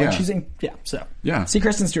incredible. She's in. Yeah. See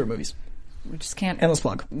Kristen Stewart movies. We just can't. Endless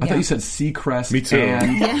plug. I thought you said Seacrest. Me too.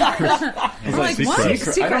 I was like, what?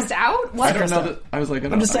 Seacrest out? What? I don't know that. I was like,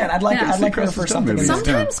 I'm just saying. I'd like her for something.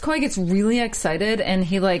 Sometimes Coy gets really excited and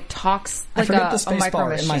he like talks like I forget the space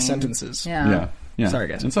bar in my sentences. Yeah. Sorry,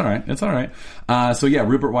 guys. It's all right. So yeah,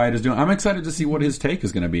 Rupert Wyatt is doing. I'm excited to see what his take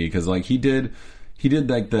is going to be because like he did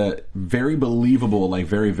like the very believable, like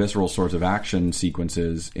very visceral sorts of action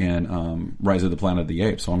sequences in Rise of the Planet of the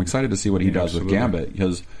Apes. So I'm excited to see what he does with Gambit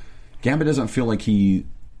because Gambit doesn't feel like he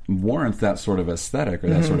warrants that sort of aesthetic or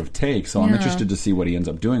that sort of take. So I'm interested to see what he ends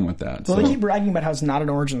up doing with that. Well, they keep bragging about how it's not an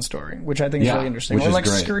origin story, which I think is really interesting. Which is like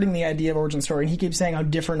great. skirting the idea of origin story, and he keeps saying how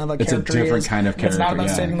different of a character it's a different kind of character. It's not about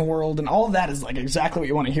saving the world, and all of that is like exactly what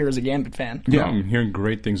you want to hear as a Gambit fan. Yeah, I'm hearing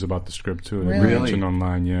great things about the script too. Really? Mentioned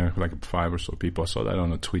online, like 5 or so people. I saw that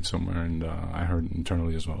on a tweet somewhere, and I heard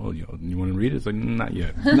internally as well. Oh, you want to read it? It's like not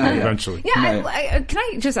yet. Eventually. Yeah. Can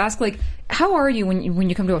I just ask, like, how are you when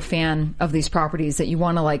you come to a fan of these properties that you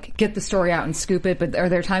want to like get the story out and scoop it, but are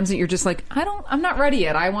there times that you're just like, I'm not ready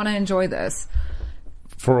yet. I want to enjoy this.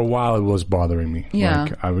 For a while, it was bothering me. Yeah.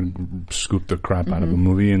 Like, I would scoop the crap out of a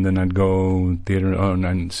movie, and then I'd go theater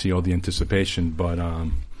and see all the anticipation. But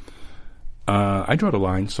I draw the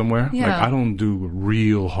line somewhere. Yeah. Like, I don't do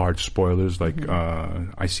real hard spoilers. Like,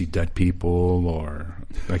 I see dead people, or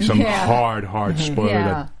like some hard spoiler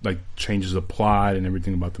that like changes the plot and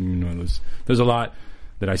everything about them. You know, there's a lot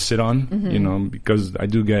that I sit on. You know, because I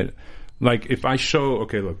do get. Like, if I show,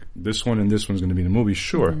 okay, look, this one and this one's going to be in the movie,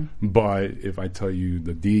 sure. But if I tell you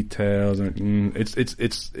the details,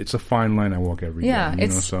 it's a fine line I walk every day.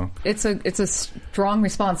 It's a strong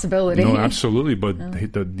responsibility. No, absolutely. But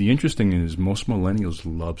the interesting is most millennials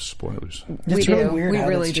love spoilers. It's really weird how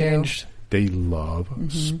it's changed. They love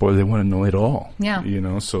spoilers. They want to know it all. Yeah. You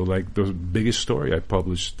know, so like the biggest story I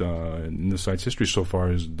published in the site's history so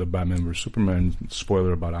far is the Batman vs. Superman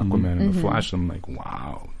spoiler about Aquaman and the Flash. I'm like,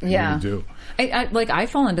 wow. Yeah. Really do. I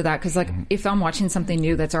fall into that because, like, if I'm watching something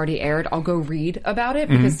new that's already aired, I'll go read about it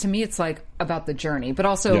because to me it's like about the journey. But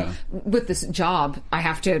also with this job, I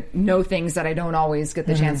have to know things that I don't always get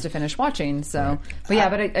the chance to finish watching. So, but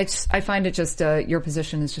I find it just your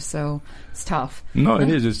position is just so it's tough. No, it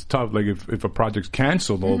is. It's tough. Like if a project's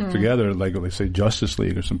canceled altogether, like let's say Justice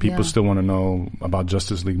League, or some people still want to know about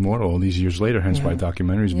Justice League more all these years later. Hence why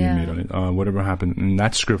documentaries being made on it. Whatever happened, and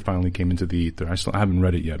that script finally came into the ether. I haven't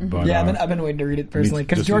read it yet, but I've been waiting to read it personally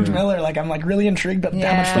because George Miller, like, I'm like really intrigued about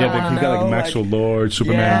how much I want to he's got like Maxwell Lord,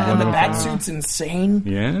 Superman, and the Batsuit's insane.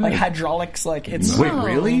 Yeah, like hydraulics, like it's wait,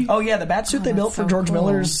 really? Oh yeah, the Batsuit they built for George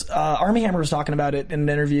Miller's Armie Hammer was talking about it in an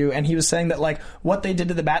interview, and he was saying that like what they did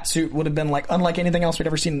to the Batsuit would have been like unlike anything else we'd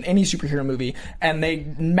ever seen in any superhero movie, and they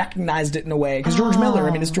mechanized it in a way because George Miller,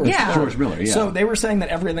 I mean, it's George Miller. Yeah. So they were saying that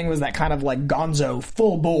everything was that kind of like gonzo,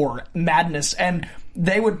 full bore madness, and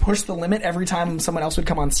they would push the limit every time someone else would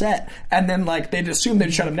come on set, and then like they'd assume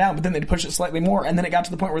they'd shut him down, but then they'd push it slightly more, and then it got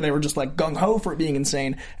to the point where they were just like gung-ho for it being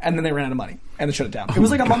insane, and then they ran out of money and they shut it down. It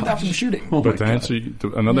was like a month after the shooting. But to answer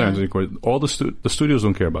another answer, all the studios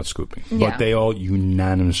don't care about scooping, but they all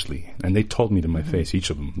unanimously, and they told me to my face, each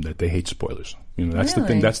of them, that they hate spoilers. You know, that's the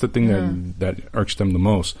thing. That's the thing that irks them the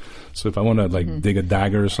most. So if I want to like dig a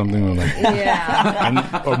dagger or something, or like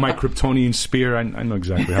or my Kryptonian spear, I know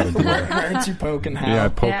exactly how to do it. Where you poke and how? Yeah, I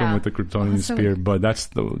poke him with the Kryptonian spear. But that's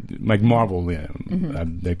like Marvel. Yeah,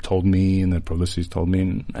 they've told me, and the publicity's told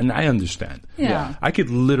me, and I understand. Yeah, I could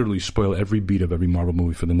literally spoil every beat of every Marvel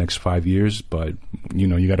movie for the next 5 years, but you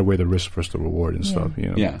know, you got to weigh the risk versus the reward and stuff. You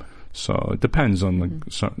know? Yeah. So it depends on like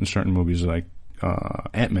certain movies, like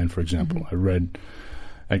Ant-Man, for example. I read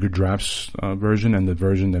Edgar Draft's version and the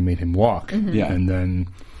version that made him walk. And then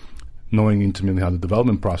knowing intimately how the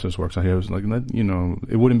development process works, I was like, you know,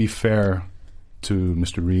 it wouldn't be fair to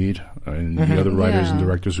Mr. Reed and the other writers and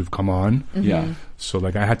directors who've come on. So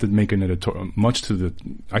like I had to make an editorial,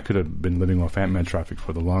 I could have been living off Ant-Man traffic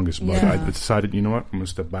for the longest, but I decided, you know what, I'm going to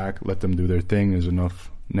step back, let them do their thing. There's enough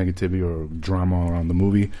negativity or drama around the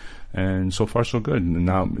movie. And so far, so good. And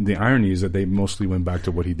now the irony is that they mostly went back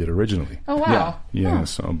to what he did originally. Oh, wow. Yeah.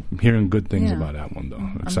 So I'm hearing good things about that one, though.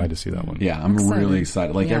 I'm excited to see that one. Yeah, I'm really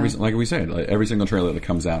excited. Like like we said, like every single trailer that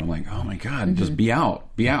comes out, I'm like, oh my god, just be out.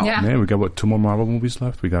 Yeah, we got 2 more Marvel movies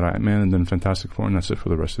left. We got Ant-Man and then Fantastic Four, and that's it for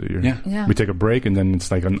the rest of the year. Yeah. We take a break, and then it's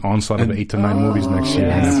like an onslaught of 8 to 9 movies next year.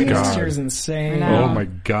 Next year is insane. Oh my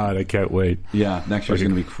god, I can't wait. Yeah, next year's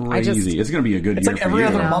going to be crazy. It's going to be a good year. It's like every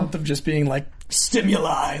other month of just being like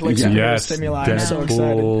stimuli, like stimuli. Deadpool, I'm so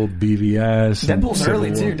excited. BVS. Deadpool's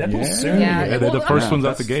early too. Deadpool's soon. Yeah, they're the first ones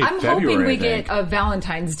out the gate. I'm hoping we get a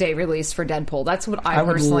Valentine's Day release for Deadpool. That's what I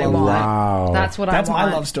personally want. Wow. That's what I want. That's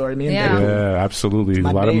my love story. Me and Deadpool. Yeah, absolutely.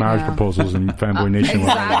 A lot of marriage proposals in Fanboy Nation.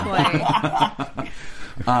 Exactly.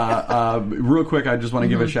 Real quick, I just want to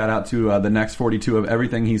give a shout out to the Next 42 of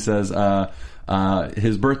everything he says.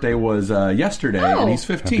 His birthday was yesterday, and he's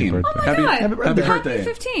 15. Happy birthday. Happy birthday.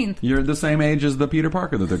 Happy 15th. You're the same age as the Peter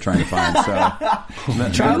Parker that they're trying to find. So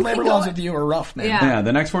Child labor laws with you are rough, man. Yeah.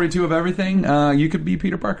 the next 42 of everything, you could be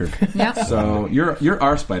Peter Parker. Yep. So you're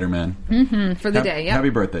our Spider-Man. For the day, yeah. Happy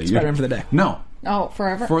birthday. Spider-Man for the day. No. Oh,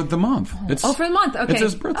 forever? For the month. It's, for the month. Okay. It's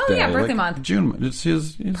his birthday. Oh, yeah, birthday month. June. It's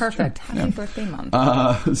his Perfect. June. Happy birthday month.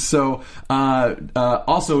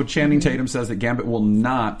 Also, Channing Tatum says that Gambit will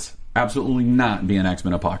absolutely not be an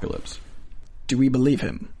X-Men Apocalypse. Do we believe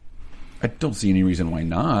him? I don't see any reason why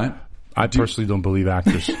not. I personally don't believe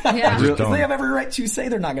actors. Yeah. I just Because don't. they have every right to say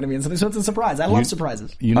they're not going to be in something, so it's a surprise. I love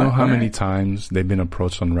surprises. You know how Alright. many times they've been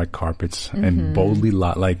approached on red carpets and boldly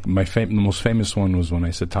like the most famous one was when I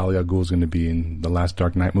said Talia Ghul is going to be in the last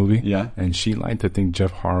Dark Knight movie. Yeah. And she lied to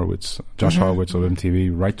Josh Horowitz of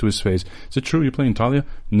MTV right to his face. Is it true you're playing Talia?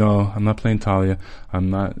 No, I'm not playing Talia. I'm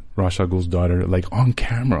not Ra's al Ghul's daughter. Like on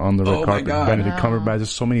camera on the red Oh my carpet. God. Benedict Cumberbatch. There's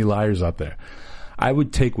so many liars out there. I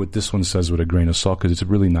would take what this one says with a grain of salt because it's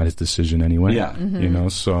really not his decision anyway. Yeah. You know,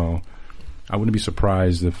 so I wouldn't be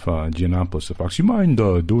surprised if Giannopoulos, Fox, you mind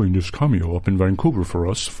doing this cameo up in Vancouver for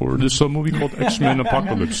us for this movie called X-Men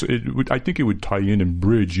Apocalypse? I think it would tie in and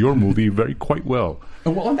bridge your movie quite well.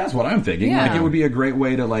 Well, that's what I'm thinking. Yeah. Like, it would be a great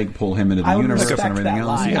way to like pull him into the I would universe and respect everything that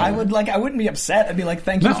else. lie. Yeah. I wouldn't be upset. I'd be like,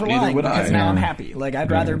 thank you No, for neither lying would I. because now I'm Yeah. happy. Like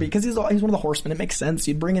I'd rather be because he's one of the Horsemen. It makes sense.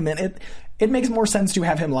 You'd bring him in. It makes more sense to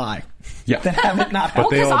have him lie Yeah. than have it not But happen. they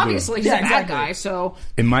Because all do. obviously he's Yeah, a bad exactly. guy, so...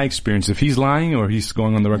 In my experience, if he's lying or he's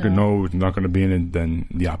going on the record, no, it's not going to be in it, then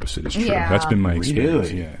the opposite is true. Yeah. That's been my experience.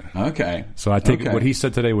 Really? Yeah. Okay. So I take Okay. what he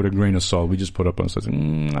said today with a grain of salt. We just put up on says, I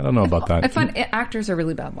don't know about that. I find actors are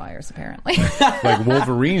really bad liars, apparently. Like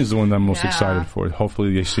Wolverine is the one that I'm most Yeah. excited for.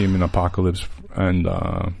 Hopefully they see him in Apocalypse and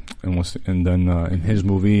then in his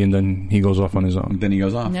movie, and then he goes off on his own. Then he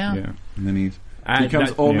goes off. Yeah. Yeah. And then he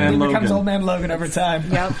becomes Old yeah. Man He Logan. becomes Old Man Logan over time.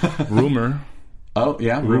 Yep. Rumor. Oh,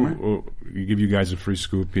 yeah. Rumor. You give you guys a free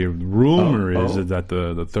scoop here. Rumor Oh, is oh. that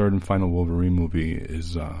the third and final Wolverine movie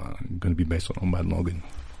is going to be based on Old Man Logan.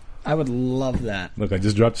 I would love that. Look, I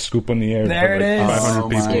just dropped the scoop on the air. There it is. 500 Oh,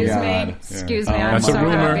 people. my Excuse God. me. Excuse me. I'm That's so a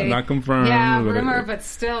rumor, happy. not confirmed. Yeah, but rumor, but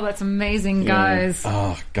still, that's amazing, Yeah. guys.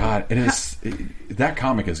 Oh, God. It is. That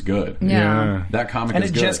comic is good. Yeah. That comic And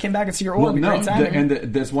is it good. just came back at Secret Well, War. no, Great timing.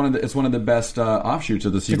 it's one of the best offshoots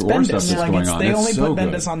of the It's Secret War stuff Bendis. that's Like going on. they It's only so put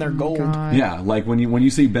Bendis good. on their gold. God. Yeah, like when you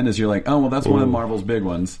see Bendis, you're like, oh well, that's one of Ooh. Marvel's big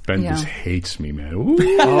ones. Bendis Yeah. hates me, man. Ooh.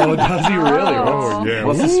 Oh, does he really? Oh, yeah.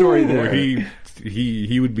 What's the story there?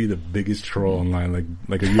 He would be the biggest troll online.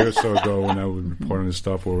 Like a year or so ago when I would report on his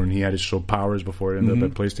stuff, or when he had his show Powers before it ended up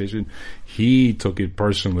at PlayStation, he took it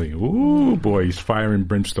personally. Ooh, boy, he's fire and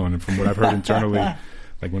brimstone. And from what I've heard internally,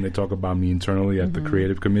 like when they talk about me internally at the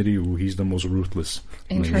creative committee, ooh, he's the most ruthless.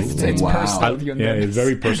 Interesting. It's Wow. personal with you and Yeah, Bendis. it's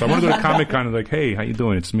very personal. I want to go to Comic-Con and like, hey, how you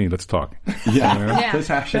doing? It's me. Let's talk. Yeah, Yeah. let's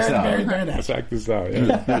hash this out. Very, very nice. Let's act this out.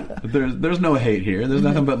 Yeah. There's no hate here. There's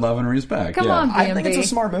nothing but love and respect. Come yeah. on, I think it's a BMB.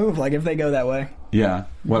 smart move. Like if they go that way. Yeah.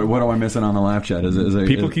 What am I missing on the laugh chat? Is it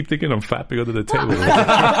People keep thinking I'm fat because of the table.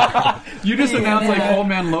 you just announced like Old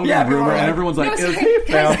Man Logan Yeah, rumor, right. and everyone's like, That was, is he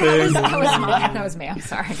guys, fat? that was me. I'm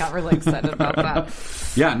sorry. I got really excited about that.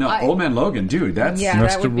 Yeah, no, Old Man Logan, dude. That's Yeah.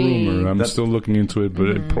 That's that the would be- rumor. I'm That's- still looking into it,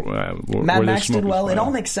 but Mad Max did well. It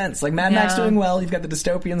all makes sense. Like Mad Max Yeah. doing well. You've got the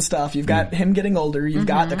dystopian stuff. You've got him getting older. You've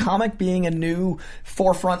got the comic being a new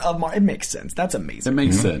forefront of Marvel. It makes sense. That's amazing. It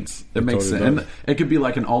makes sense. It makes totally sense. does. And it could be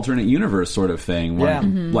like an alternate universe sort of thing, where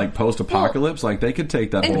Yeah. like post-apocalypse, like they could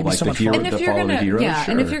take that whole like so the much hero, fun. And the if you're follow the gonna, hero. yeah,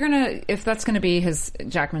 Sure. and if that's gonna be his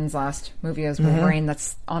Jackman's last movie as Wolverine,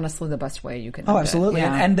 that's honestly the best way you can. Oh, end it. absolutely.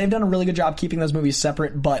 Yeah. And they've done a really good job keeping those movies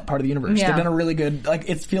separate but part of the universe. Yeah. They've done a really good, like,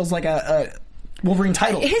 it feels like a Wolverine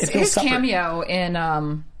title. It feels his separate. cameo in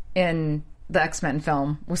the X-Men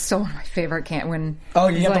film was still one of my favorite. When Oh,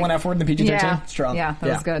 you he's got the one afterward in the PG-13? Yeah, Strong. yeah, that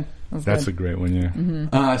was good. That was That's good. a great one,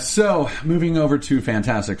 yeah. So moving over to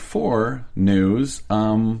Fantastic Four news,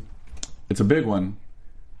 it's a big one.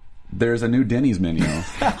 There's a new Denny's menu.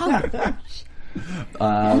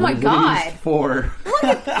 Oh my god! For Look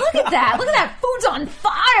at that! Look at that! Food's on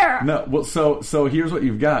fire! no, well, so here's what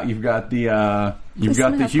you've got. You've got the This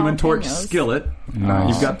one has Human Torch jalapenos. skillet. Nice.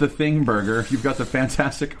 You've got the Thing burger. You've got the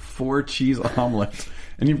Fantastic Four cheese omelet.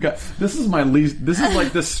 And you've got this is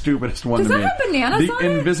like the stupidest one Does to that me. have bananas the on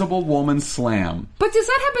it? Invisible Woman Slam. But does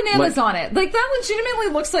that have bananas Like- on it? Like that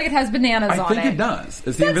legitimately looks like it has bananas I on think it. it does.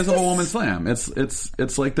 It's the That's Invisible just- Woman Slam.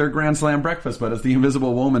 It's like their Grand Slam breakfast, but it's the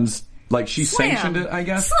Invisible Woman's. Like she Slam. sanctioned it, I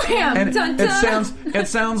guess. Slam. And Dun, dun. it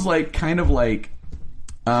sounds like kind of like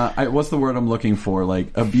what's the word I'm looking for?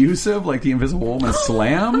 Like abusive, like the Invisible Woman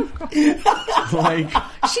slam. Like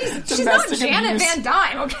she's not Janet Van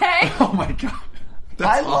Dyne, okay? Oh my god.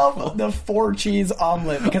 I love the 4 cheese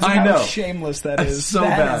omelet because of how shameless that is. It's so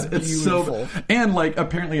bad. It's so bad. And like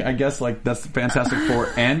apparently, I guess like that's Fantastic Four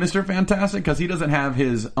and Mr. Fantastic because he doesn't have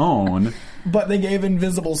his own. But they gave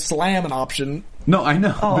Invisible Slam an option. No, I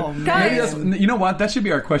know. Oh, man. You know what? That should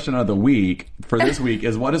be our question of the week for this week: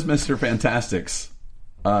 is what is Mr. Fantastic's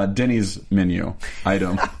Denny's menu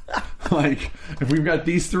item? Like if we've got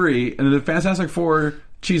these 3 and the Fantastic Four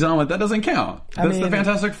cheese omelet, that doesn't count. That's the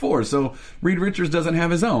Fantastic Four. So Reed Richards doesn't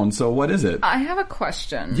have his own. So what is it? I have a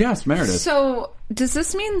question. Yes, Meredith. So does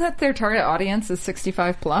this mean that their target audience is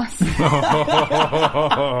 65 plus?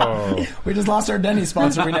 We just lost our Denny's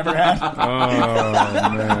sponsor we never had.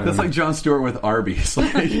 Oh, man. That's like Jon Stewart with Arby's.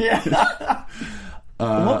 Like, yeah.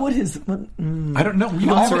 What would his... I don't know. We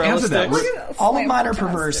don't answer that. All of mine are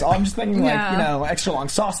perverse. I'm just thinking extra long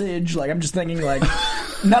sausage. Like I'm just thinking like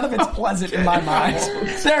none of it's pleasant in my mind.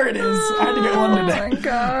 There it is. I had to get one today. Oh my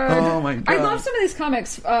god. Oh my god. I love some of these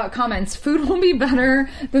comments. Food will be better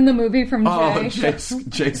than the movie from Jay. Oh,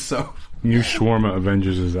 Jay's so... New Shawarma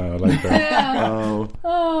Avengers is out. I like that. Yeah.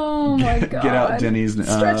 Oh my god. Get out Denny's.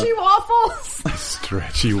 Stretchy waffles.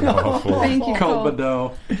 Stretchy waffles. Thank you, Cold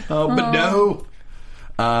Badeau. Badeau.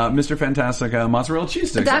 Mr. Fantastic mozzarella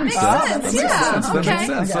cheese sticks. That makes sense. That makes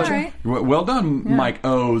sense. All right. Well done, Mike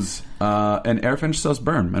O's. And Airfinch says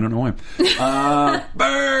burn. I don't know why.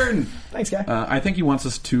 Burn! Thanks, guy. I think he wants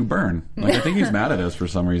us to burn. Like, I think he's mad at us for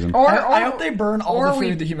some reason. I hope they burn all the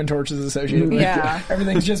food the Human Torch is associated with. Yeah.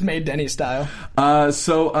 Everything's just made Denny style.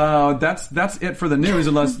 So that's it for the news,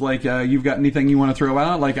 unless like you've got anything you want to throw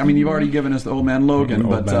out. Like, I mean, you've already given us the Old Man Logan,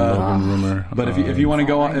 Logan rumor. But if you want to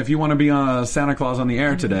go, if you want to be on Santa Claus on the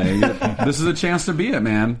air today, this is a chance to be it,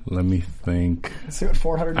 man. Let me think. Let's see what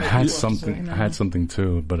 400. I had something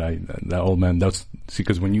too, but that Old Man. That's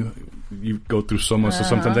because when you go through so much, so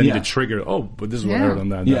sometimes I need to trigger. Oh, but this is what I heard on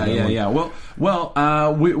that. Yeah.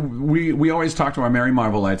 Well, we always talk to our Merry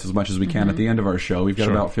Marvelites as much as we can at the end of our show. We've got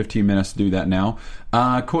about 15 minutes to do that now.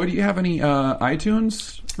 Coy, do you have any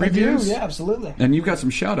iTunes reviews? I do, yeah, absolutely. And you've got some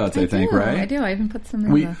shout-outs, I think, right? I do. I even put some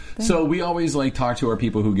in the thing. So we always like talk to our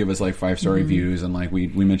people who give us like 5-star reviews, and like we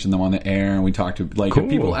mention them on the air, and we talk to like if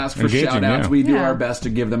people ask for shout-outs, we do our best to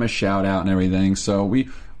give them a shout-out and everything. So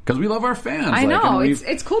because we love our fans. I know.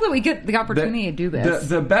 It's cool that we get the opportunity to do this.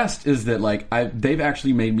 The best is that like they've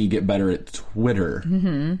actually made me get better at Twitter.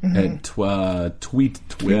 At tweeting.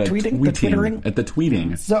 At the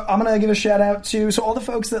tweeting. So I'm going to give a shout out to all the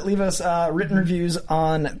folks that leave us written reviews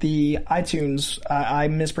on the iTunes. I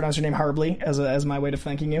mispronounced your name horribly as my way of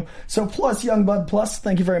thanking you. So Plus, Young Bud Plus,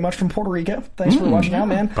 thank you very much from Puerto Rico. Thanks for watching out,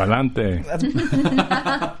 man. Palante.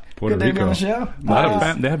 Puerto Good Rico. On the show.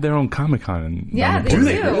 They have their own Comic-Con. Yeah, they do.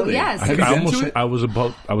 Really? Yes. I was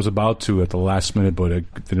about to at the last minute, but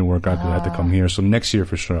it didn't work out. I had to come here. So next year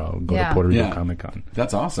for sure, I'll go to Puerto Rico Comic-Con.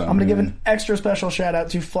 That's awesome. I'm going to give an extra special shout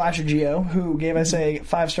out to Flash Geo, who gave us a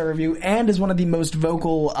 5-star review and is one of the most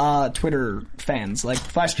vocal Twitter fans. Like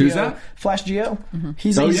Flash Geo. Who's that? Flash Geo.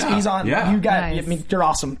 He's on. You got. Nice. You're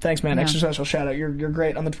awesome. Thanks, man. Extra special shout out. You're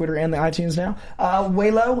great on the Twitter and the iTunes now.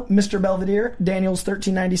 Waylo, Mr. Belvedere, Daniels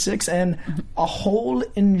 1396, and a hole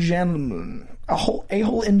in gentleman. A hole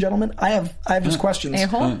in gentleman. I have just questions. A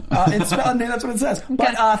hole. It's that's what it says. Okay.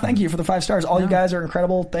 But thank you for the 5 stars. All you guys are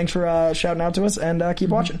incredible. Thanks for shouting out to us, and keep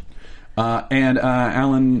watching. And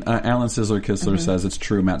Alan Sizzler Kistler says it's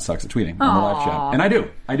true. Matt sucks at tweeting on the live chat, and I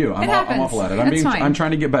do. I'm awful at it. I'm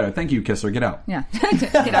trying to get better. Thank you, Kistler. Get out. Yeah,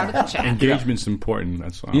 get out of the chat. Engagement's important.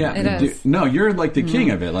 That's all. Yeah, it is. No, you're like the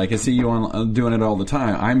king of it. Like I see you doing it all the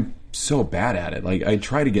time. I'm so bad at it. Like I'm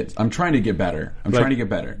trying to get better. Trying to get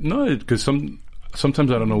better. No, because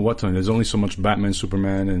sometimes I don't know what to. There's only so much Batman,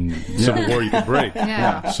 Superman, and Civil War you can break.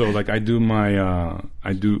 So like I do my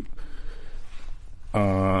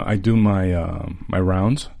my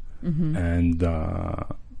rounds, and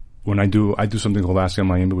when I do something called Ask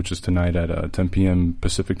Miami, which is tonight at 10 p.m.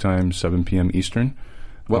 Pacific time, 7 p.m. Eastern.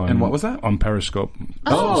 And what was that? On Periscope.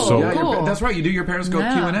 Cool. That's right. You do your Periscope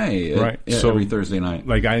Q&A every Thursday night.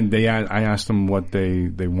 Like I asked them what they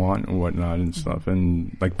want and whatnot and stuff,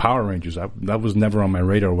 and like Power Rangers. That was never on my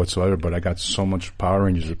radar whatsoever, but I got so much Power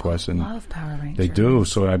Rangers requests. And love Power Rangers. They do.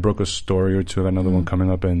 So I broke a story or two. Another one coming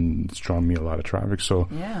up, and it's drawing me a lot of traffic. So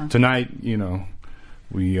tonight,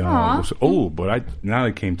 we now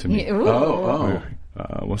it came to me.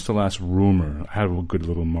 What's the last rumor? I had a good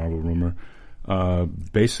little Marvel rumor.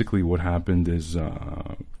 Basically what happened is,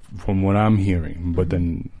 from what I'm hearing, but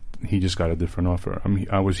then he just got a different offer.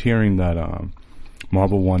 I was hearing that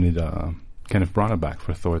Marvel wanted Kenneth Branagh back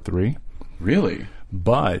for Thor 3. Really?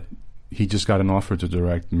 But he just got an offer to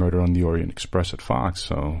direct Murder on the Orient Express at Fox,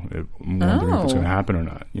 so I'm wondering if it's going to happen or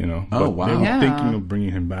not, you know. Oh, but wow. they were thinking of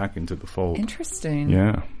bringing him back into the fold. Interesting.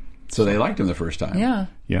 Yeah. So they liked him the first time. Yeah.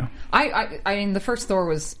 Yeah. I mean, the first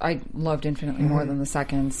Thor I loved infinitely more than the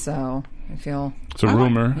second, so I feel... It's a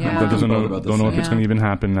rumor. Yeah. That don't know if it's Yeah. going to even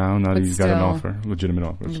happen now that But he's got an still, offer, legitimate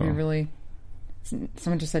offer. It'd So. be really...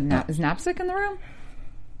 Someone just said, is Knapsack in the room?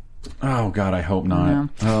 Oh, God, I hope not. No.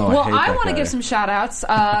 Oh, Well, I want to give some shout-outs.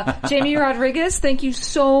 Jamie Rodriguez, thank you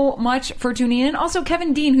so much for tuning in. Also,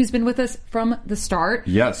 Kevin Dean, who's been with us from the start.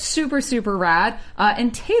 Yes. Super, super rad.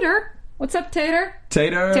 And Tater. What's up, Tater?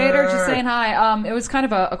 Tater, just saying hi. It was kind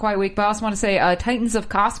of a quiet week, but I also want to say Titans of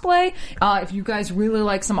Cosplay. If you guys really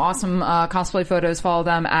like some awesome cosplay photos, follow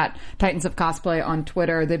them at Titans of Cosplay on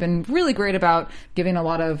Twitter. They've been really great about giving a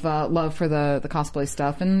lot of love for the cosplay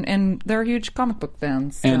stuff, and they're huge comic book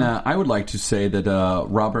fans. So. And I would like to say that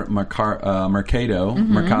Robert Mercado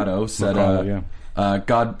said, yeah.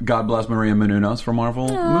 God bless Maria Menounos for Marvel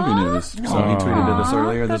Movie News. So he tweeted at us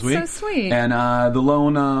earlier this week. That's so sweet. And the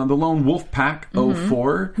lone Wolf Pack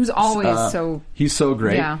 04, who's always he's so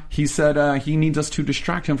great. Yeah. He said he needs us to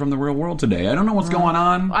distract him from the real world today. I don't know what's going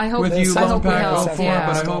on with you, Lone Pack 04,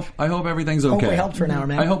 but I hope everything's okay. Hope we helped for an hour,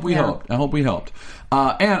 man. I hope we helped.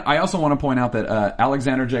 And I also want to point out that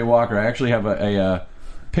Alexander J. Walker, I actually have a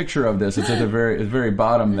picture of this. It's at the very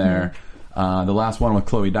bottom there. The last one with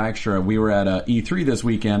Chloe Dykstra. We were at E3 this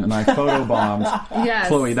weekend, and I photobombed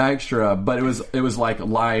Chloe Dykstra, but it was like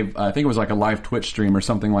live. I think it was like a live Twitch stream or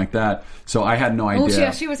something like that. So I had no idea.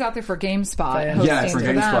 Oh, she was out there for GameSpot. For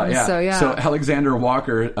GameSpot. Yeah. So Alexander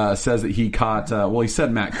Walker says that he caught. He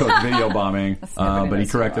said Matt Cook video bombing, but he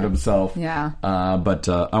corrected himself. Yeah. But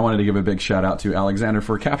I wanted to give a big shout out to Alexander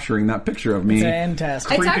for capturing that picture of me.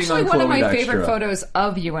 Fantastic. It's actually one of my Dykstra. favorite photos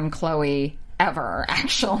of you and Chloe ever,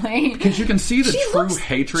 actually. Because you can see the true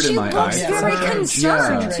hatred in my eyes. She looks very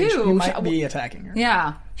concerned, too. You might be attacking her.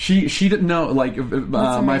 Yeah. She didn't know, like,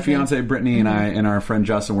 my fiance Brittany and I and our friend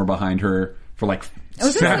Justin were behind her for like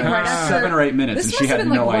 7 or 8 minutes, and she had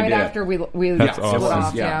no idea. Right after we That's split awesome.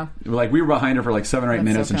 off, yeah. Like, we were behind her for like 7 or 8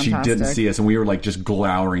 minutes, so and she didn't see us, and we were like just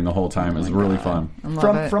glowering the whole time. It was really fun.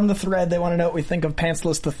 From the thread, they want to know what we think of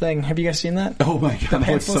Pantsless the Thing. Have you guys seen that? Oh my god,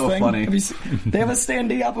 that was so funny. They have a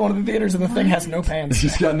standee up in one of the theaters, and the Thing has no pants.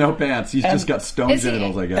 He's got no pants. He's just got stone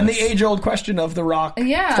genitals, I guess. And the age-old question of the Rock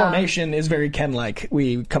formation is very Ken-like.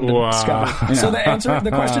 We come to discover. Yeah. So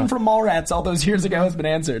the question from Mallrats all those years ago has been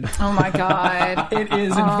answered. Oh my god! It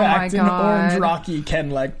is in fact an orange Rocky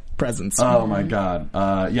Ken-like presence. Oh my god!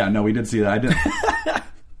 We did see that. I didn't.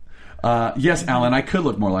 Yes, Alan, I could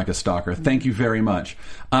look more like a stalker. Thank you very much.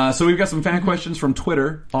 So we've got some fan questions from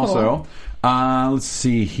Twitter also. Cool. Let's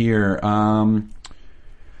see here.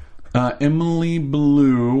 Emily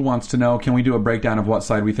Blue wants to know, can we do a breakdown of what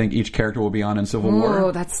side we think each character will be on in Civil War?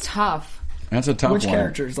 Oh, that's tough. That's a tough one. Which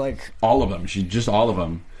characters? Like all of them. Just all of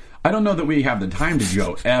them. I don't know that we have the time to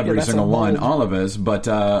go every single one, all of us, but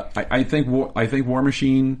I think War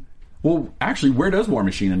Machine. Well, actually, where does War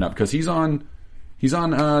Machine end up? Because he's on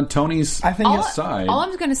Tony's side. All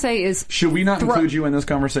I'm going to say is, should we not include you in this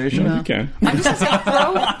conversation? No. You can. I'm just going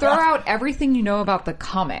to throw out everything you know about the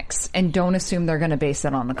comics, and don't assume they're going to base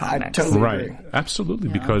it on the comics. I totally agree. Absolutely,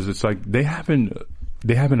 because it's like they haven't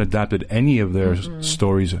adapted any of their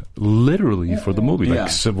stories literally for the movie. Like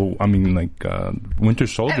Winter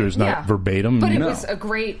Soldier is not verbatim. But it was a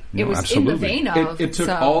great, it was absolutely in the vein of. It took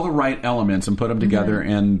all the right elements and put them together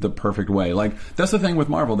in the perfect way. Like, that's the thing with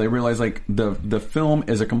Marvel. They realize, like, the film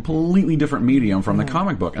is a completely different medium from the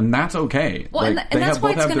comic book, and that's okay. Well, like, they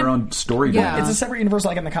both have their own story going. It's a separate universe,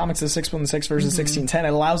 like in the comics, it's 616 versus 1610. It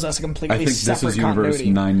allows us a completely separate continuity. I think this is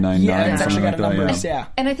universe 999. Yeah, it's actually got numbers,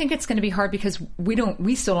 And I think it's going to be hard because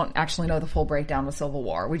we still don't actually know the full breakdown of Civil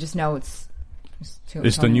War. We just know it's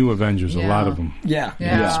the new Avengers, a lot of them.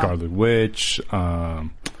 Yeah. Scarlet Witch,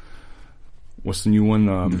 what's the new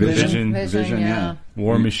one? Vision,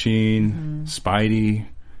 War Machine, Spidey.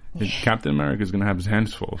 Captain America is going to have his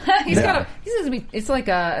hands full. It's like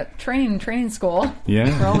a training school.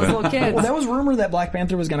 Yeah, for all those little kids. Well, that was rumored that Black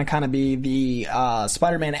Panther was going to kind of be the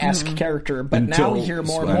Spider-Man-esque character, but now we hear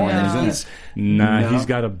more and more that he's he's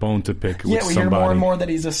got a bone to pick. With we hear more and more that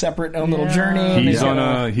he's a separate own little journey. He's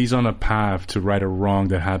on a path to right a wrong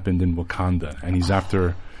that happened in Wakanda, and he's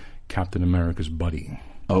after Captain America's buddy.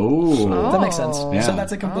 Oh, that makes sense. Yeah. So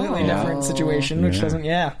that's a completely different situation, which doesn't.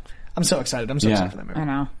 Yeah, I'm so excited. I'm so excited for that movie. I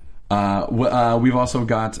know. We've also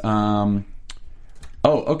got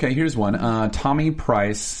Oh, okay, here's one. Tommy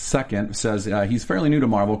Price II says he's fairly new to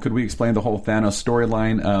Marvel. Could we explain the whole Thanos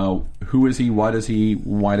storyline? Who is he? Why does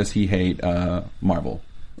he hate Marvel?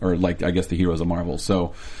 Or, like, I guess the heroes of Marvel.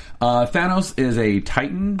 So, Thanos is a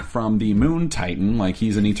Titan from the Moon Titan. Like,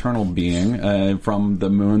 he's an eternal being from the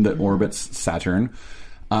moon that orbits Saturn.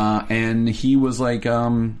 And he was like...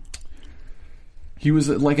 He was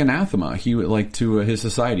like anathema. He like to his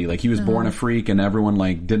society. Like he was born a freak, and everyone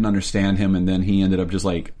like didn't understand him. And then he ended up just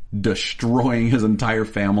like destroying his entire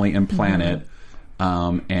family and planet,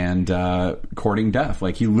 and courting death.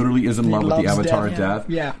 Like he literally is in love with the Avatar of Death.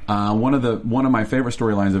 Yeah. One of my favorite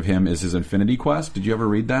storylines of him is his Infinity Quest. Did you ever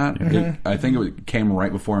read that? I think it came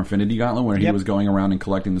right before Infinity Gauntlet, where he was going around and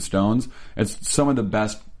collecting the stones. It's some of the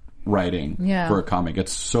best writing for a comic.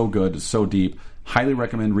 It's so good, it's so deep. Highly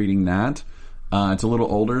recommend reading that. It's a little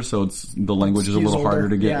older, so the language is a little harder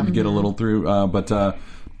to get a little through. But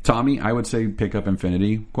Tommy, I would say pick up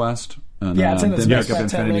Infinity Quest. And, it's in the then pick up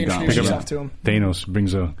Infinity Gauntlet. Thanos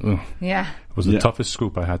brings a... Yeah. It was the toughest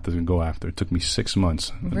scoop I had to go after. It took me 6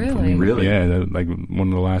 months. Really? Really? Yeah, like one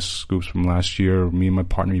of the last scoops from last year, me and my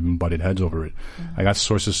partner even butted heads over it. I got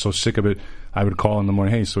sources so sick of it, I would call in the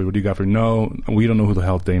morning, hey, so what do you got for... No, we don't know who the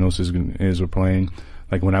hell Thanos is we're playing.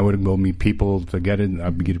 Like when I would go meet people to get it,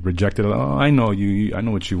 I'd get rejected. Oh, I know you. I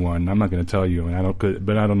know what you want. I'm not going to tell you, and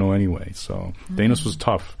but I don't know anyway. So Thanos was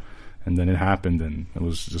tough, and then it happened, and it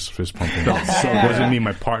was just fist pumping. So it wasn't me.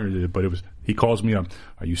 My partner did it, but it was. He calls me up.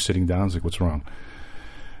 Are you sitting down? I was like, what's wrong?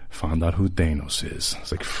 Found out who Thanos is. I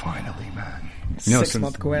was like, finally, man.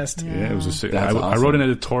 6-month quest. Yeah, it was awesome. I wrote an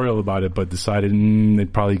editorial about it, but decided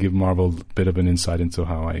they'd probably give Marvel a bit of an insight into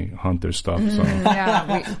how I hunt their stuff. So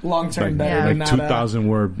long-term better. Like 2,000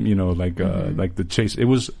 word, like the chase. It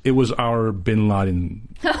was our Bin Laden.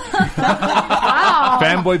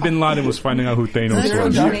 Fanboy Bin Laden was finding out who Thanos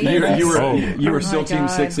was. You were still Team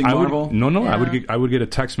 6ing Marvel? No. Yeah. I would get a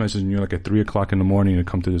text message, and you're like at 3:00 in the morning to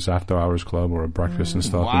come to this after hours club or a breakfast and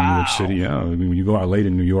stuff in New York City. Yeah, when you go out late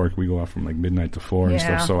in New York, we go out from like midnight to 4 and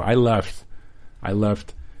stuff. So I left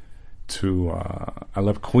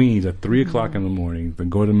Queens at 3:00 in the morning to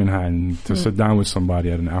go to Manhattan to sit down with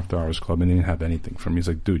somebody at an after hours club, and they didn't have anything for me. He's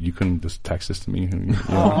like, dude, you couldn't just text this to me. He just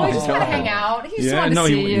want to hang out. He just wanted to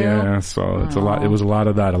see you. Yeah, so it's a lot. It was a lot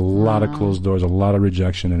of that, a lot of closed doors, a lot of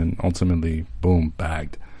rejection, and then ultimately, boom,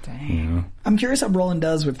 bagged. Dang. I'm curious how Brolin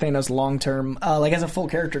does with Thanos long term, like as a full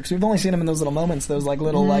character, because we've only seen him in those little moments, those like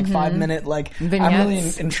little like 5-minute like. Vignettes. I'm really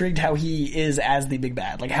intrigued how he is as the big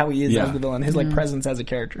bad, like how he is as the villain, his like presence as a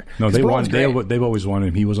character. No, they've always wanted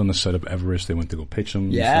him. He was on the set of Everest. They went to go pitch him.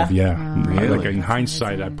 Yeah, and stuff. Really? Like in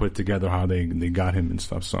hindsight, I put together how they got him and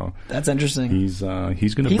stuff. So that's interesting. He's going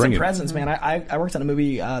to bring a presence, man. I worked on a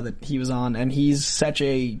movie that he was on, and he's such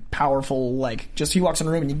a powerful like. Just he walks in a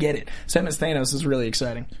room and you get it. So him as Thanos is really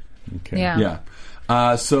exciting. Okay. Yeah.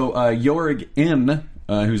 So Jorg N,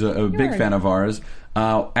 who's a big fan of ours,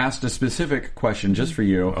 asked a specific question just for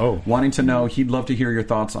you, wanting to know, he'd love to hear your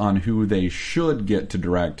thoughts on who they should get to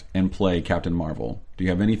direct and play Captain Marvel. Do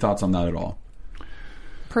you have any thoughts on that at all?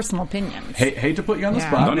 Personal opinions. Hate to put you on the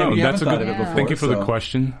spot. No, that's a good. Before, thank you for the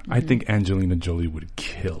question. I think Angelina Jolie would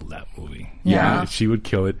kill that movie. Yeah. She would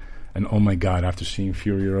kill it. And oh my God, after seeing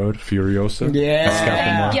Furiosa, as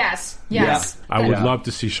Captain Marvel. Yes. Yeah. I would love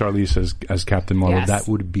to see Charlize as Captain Marvel. Yes. That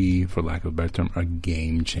would be, for lack of a better term, a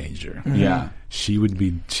game changer. Yeah. She would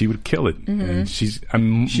kill it. And she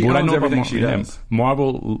owns everything she does.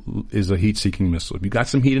 Marvel is a heat-seeking missile. If you got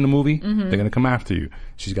some heat in the movie, they're going to come after you.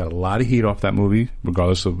 She's got a lot of heat off that movie,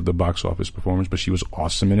 regardless of the box office performance, but she was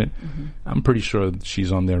awesome in it. I'm pretty sure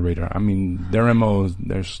she's on their radar. I mean, their MO,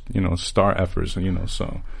 they're, star effers,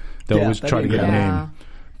 so they'll always try to get a name.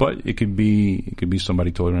 But it could be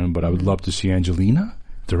somebody totally random, but I would love to see Angelina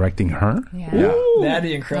directing her. Yeah. That'd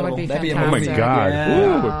be incredible. That'd be amazing. Oh my God.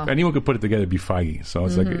 Yeah. Anyone could put it together, it'd be Feige. So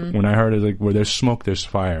it's like, when I heard it, like, where there's smoke, there's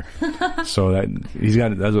fire. So that he's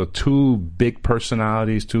got, those are two big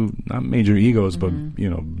personalities, two, not major egos, but,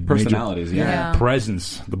 personalities,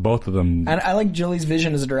 presence, the both of them. And I like Jolie's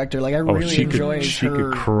vision as a director. Like, I really enjoy her. She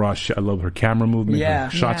could crush. I love her camera movement, her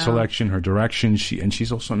shot selection, her direction.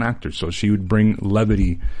 She's also an actor, so she would bring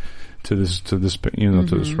levity to this to this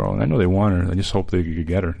role. And I know they want her. I just hope they could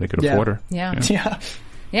get her. They could afford her. Yeah,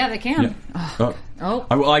 they can. Yeah.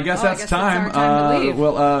 Well, I guess that's time. It's our time to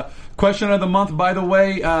leave. Question of the month, by the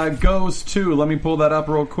way, goes to. Let me pull that up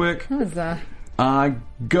real quick. Who is that?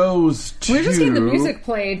 goes to... We're just getting the music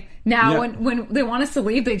played. Now, when they want us to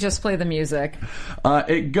leave, they just play the music.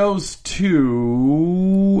 It goes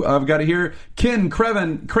to... I've got it here. Ken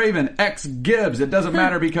Craven X Gibbs. It doesn't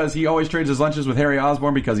matter because he always trades his lunches with Harry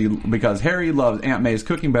Osborn because Harry loves Aunt May's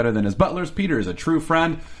cooking better than his butlers. Peter is a true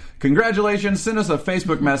friend. Congratulations. Send us a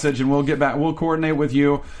Facebook message and we'll get back. We'll coordinate with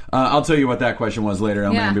you. I'll tell you what that question was later,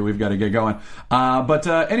 El Mayambi. We've got to get going. But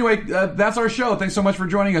anyway, that's our show. Thanks so much for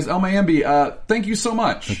joining us, El Mayambi. Thank you so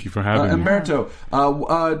much. Thank you for having me. Umberto,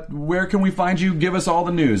 where can we find you? Give us all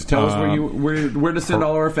the news. Tell us where to send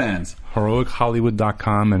all our fans.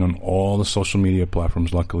 HeroicHollywood.com and on all the social media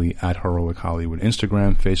platforms, luckily, at Heroic Hollywood.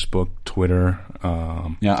 Instagram, Facebook, Twitter,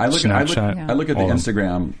 Snapchat. I look at the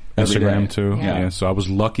Instagram too. Yeah. So I was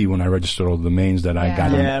lucky when I registered all the domains that I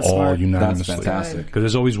got them all unanimously. That's fantastic. Because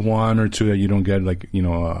there's always one or two that you don't get, like,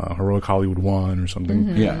 Heroic Hollywood 1 or something.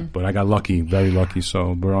 Mm-hmm. Yeah. But I got lucky, very lucky.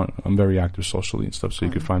 So I'm very active socially and stuff. So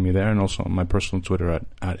you can find me there. And also on my personal Twitter at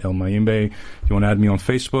El Mayimbe. If you want to add me on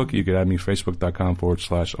Facebook, you can add me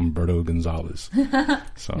facebook.com/Umberto Gonzalez.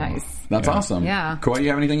 So, nice. That's awesome. Yeah. Coy, you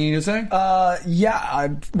have anything you need to say? I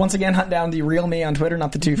once again hunt down the real me on Twitter,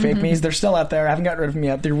 not the two fake me's. They're still out there. I haven't gotten rid of them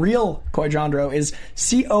yet. The real Coy Jandreau is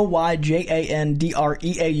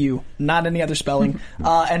CoyJandreau, not any other spelling.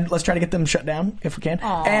 And let's try to get them shut down if we can.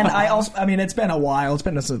 Aww. And I also, it's been a while. It's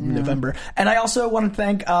been since November. And I also want to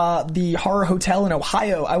thank the Horror Hotel in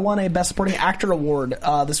Ohio. I won a Best Supporting Actor award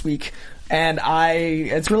this week. And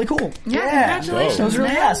it's really cool. Yeah, congratulations. So it was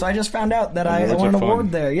really, so I just found out that I won an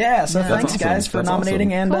award there. Yeah, so thanks guys for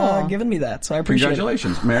nominating and giving me that. So I appreciate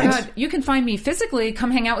Congratulations, Mary. You can find me physically.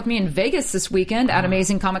 Come hang out with me in Vegas this weekend at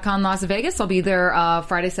Amazing Comic Con Las Vegas. I'll be there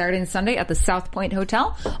Friday, Saturday, and Sunday at the South Point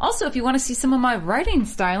Hotel. Also, if you want to see some of my writing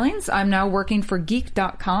stylings, I'm now working for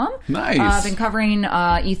Geek.com. Nice. I've been covering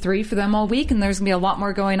E3 for them all week, and there's going to be a lot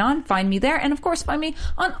more going on. Find me there. And, of course, find me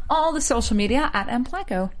on all the social media at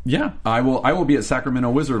MPlaco. Yeah, I will be at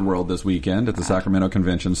Sacramento Wizard World this weekend at the Sacramento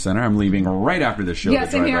Convention Center. I'm leaving right after the show.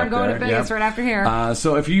 Yes, and here I'm going to Vegas right after here.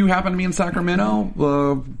 So if you happen to be in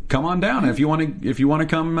Sacramento, come on down. If you want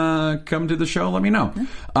to come to the show, let me know.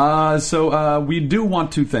 So we do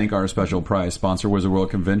want to thank our special prize sponsor, Wizard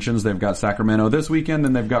World Conventions. They've got Sacramento this weekend,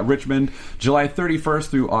 and they've got Richmond July 31st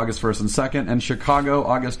through August 1st and 2nd, and Chicago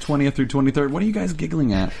August 20th through 23rd. What are you guys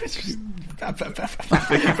giggling at? All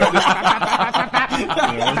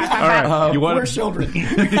right, we're children.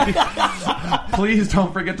 Please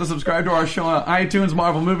don't forget to subscribe to our show on iTunes,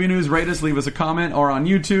 Marvel Movie News. Rate us, leave us a comment, or on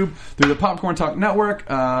YouTube through the Popcorn Talk Network.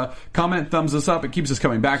 Comment, thumbs us up. It keeps us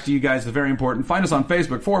coming back to you guys. It's very important. Find us on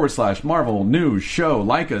Facebook /Marvel News Show.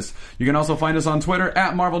 Like us. You can also find us on Twitter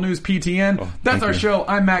at Marvel News PTN. That's our show.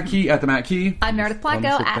 I'm Matt Key at the Matt Key. I'm Meredith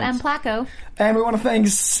Placco at M Placco. And we want to thank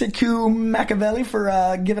Siku Machiavelli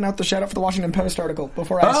for giving out the shout out for the Washington Post article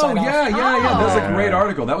before I sign off. Yeah. That's a great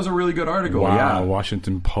article. That was a really good article. Wow, yeah.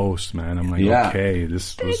 Washington Post, man. I'm like, okay,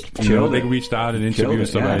 this was, they reached out and interviewed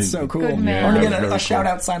somebody. Yeah, that's so cool. Good man. I want to get a shout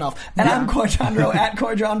out sign off. And I'm Coy Jandreau at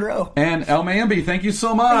Coy Jandreau. And El Mayambi, thank you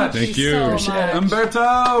so much. Thank you.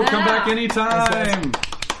 Umberto, come back anytime.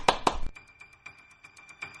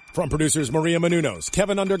 From producers Maria Menounos,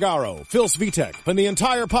 Kevin Undergaro, Phil Svitek, and the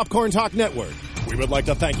entire Popcorn Talk Network, we would like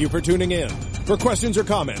to thank you for tuning in. For questions or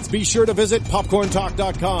comments, be sure to visit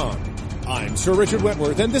popcorntalk.com. I'm Sir Richard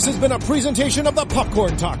Wentworth, and this has been a presentation of the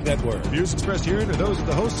Popcorn Talk Network. Views expressed herein are those of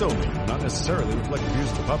the hosts only, not necessarily reflect the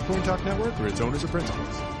views of the Popcorn Talk Network or its owners or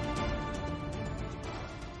principals.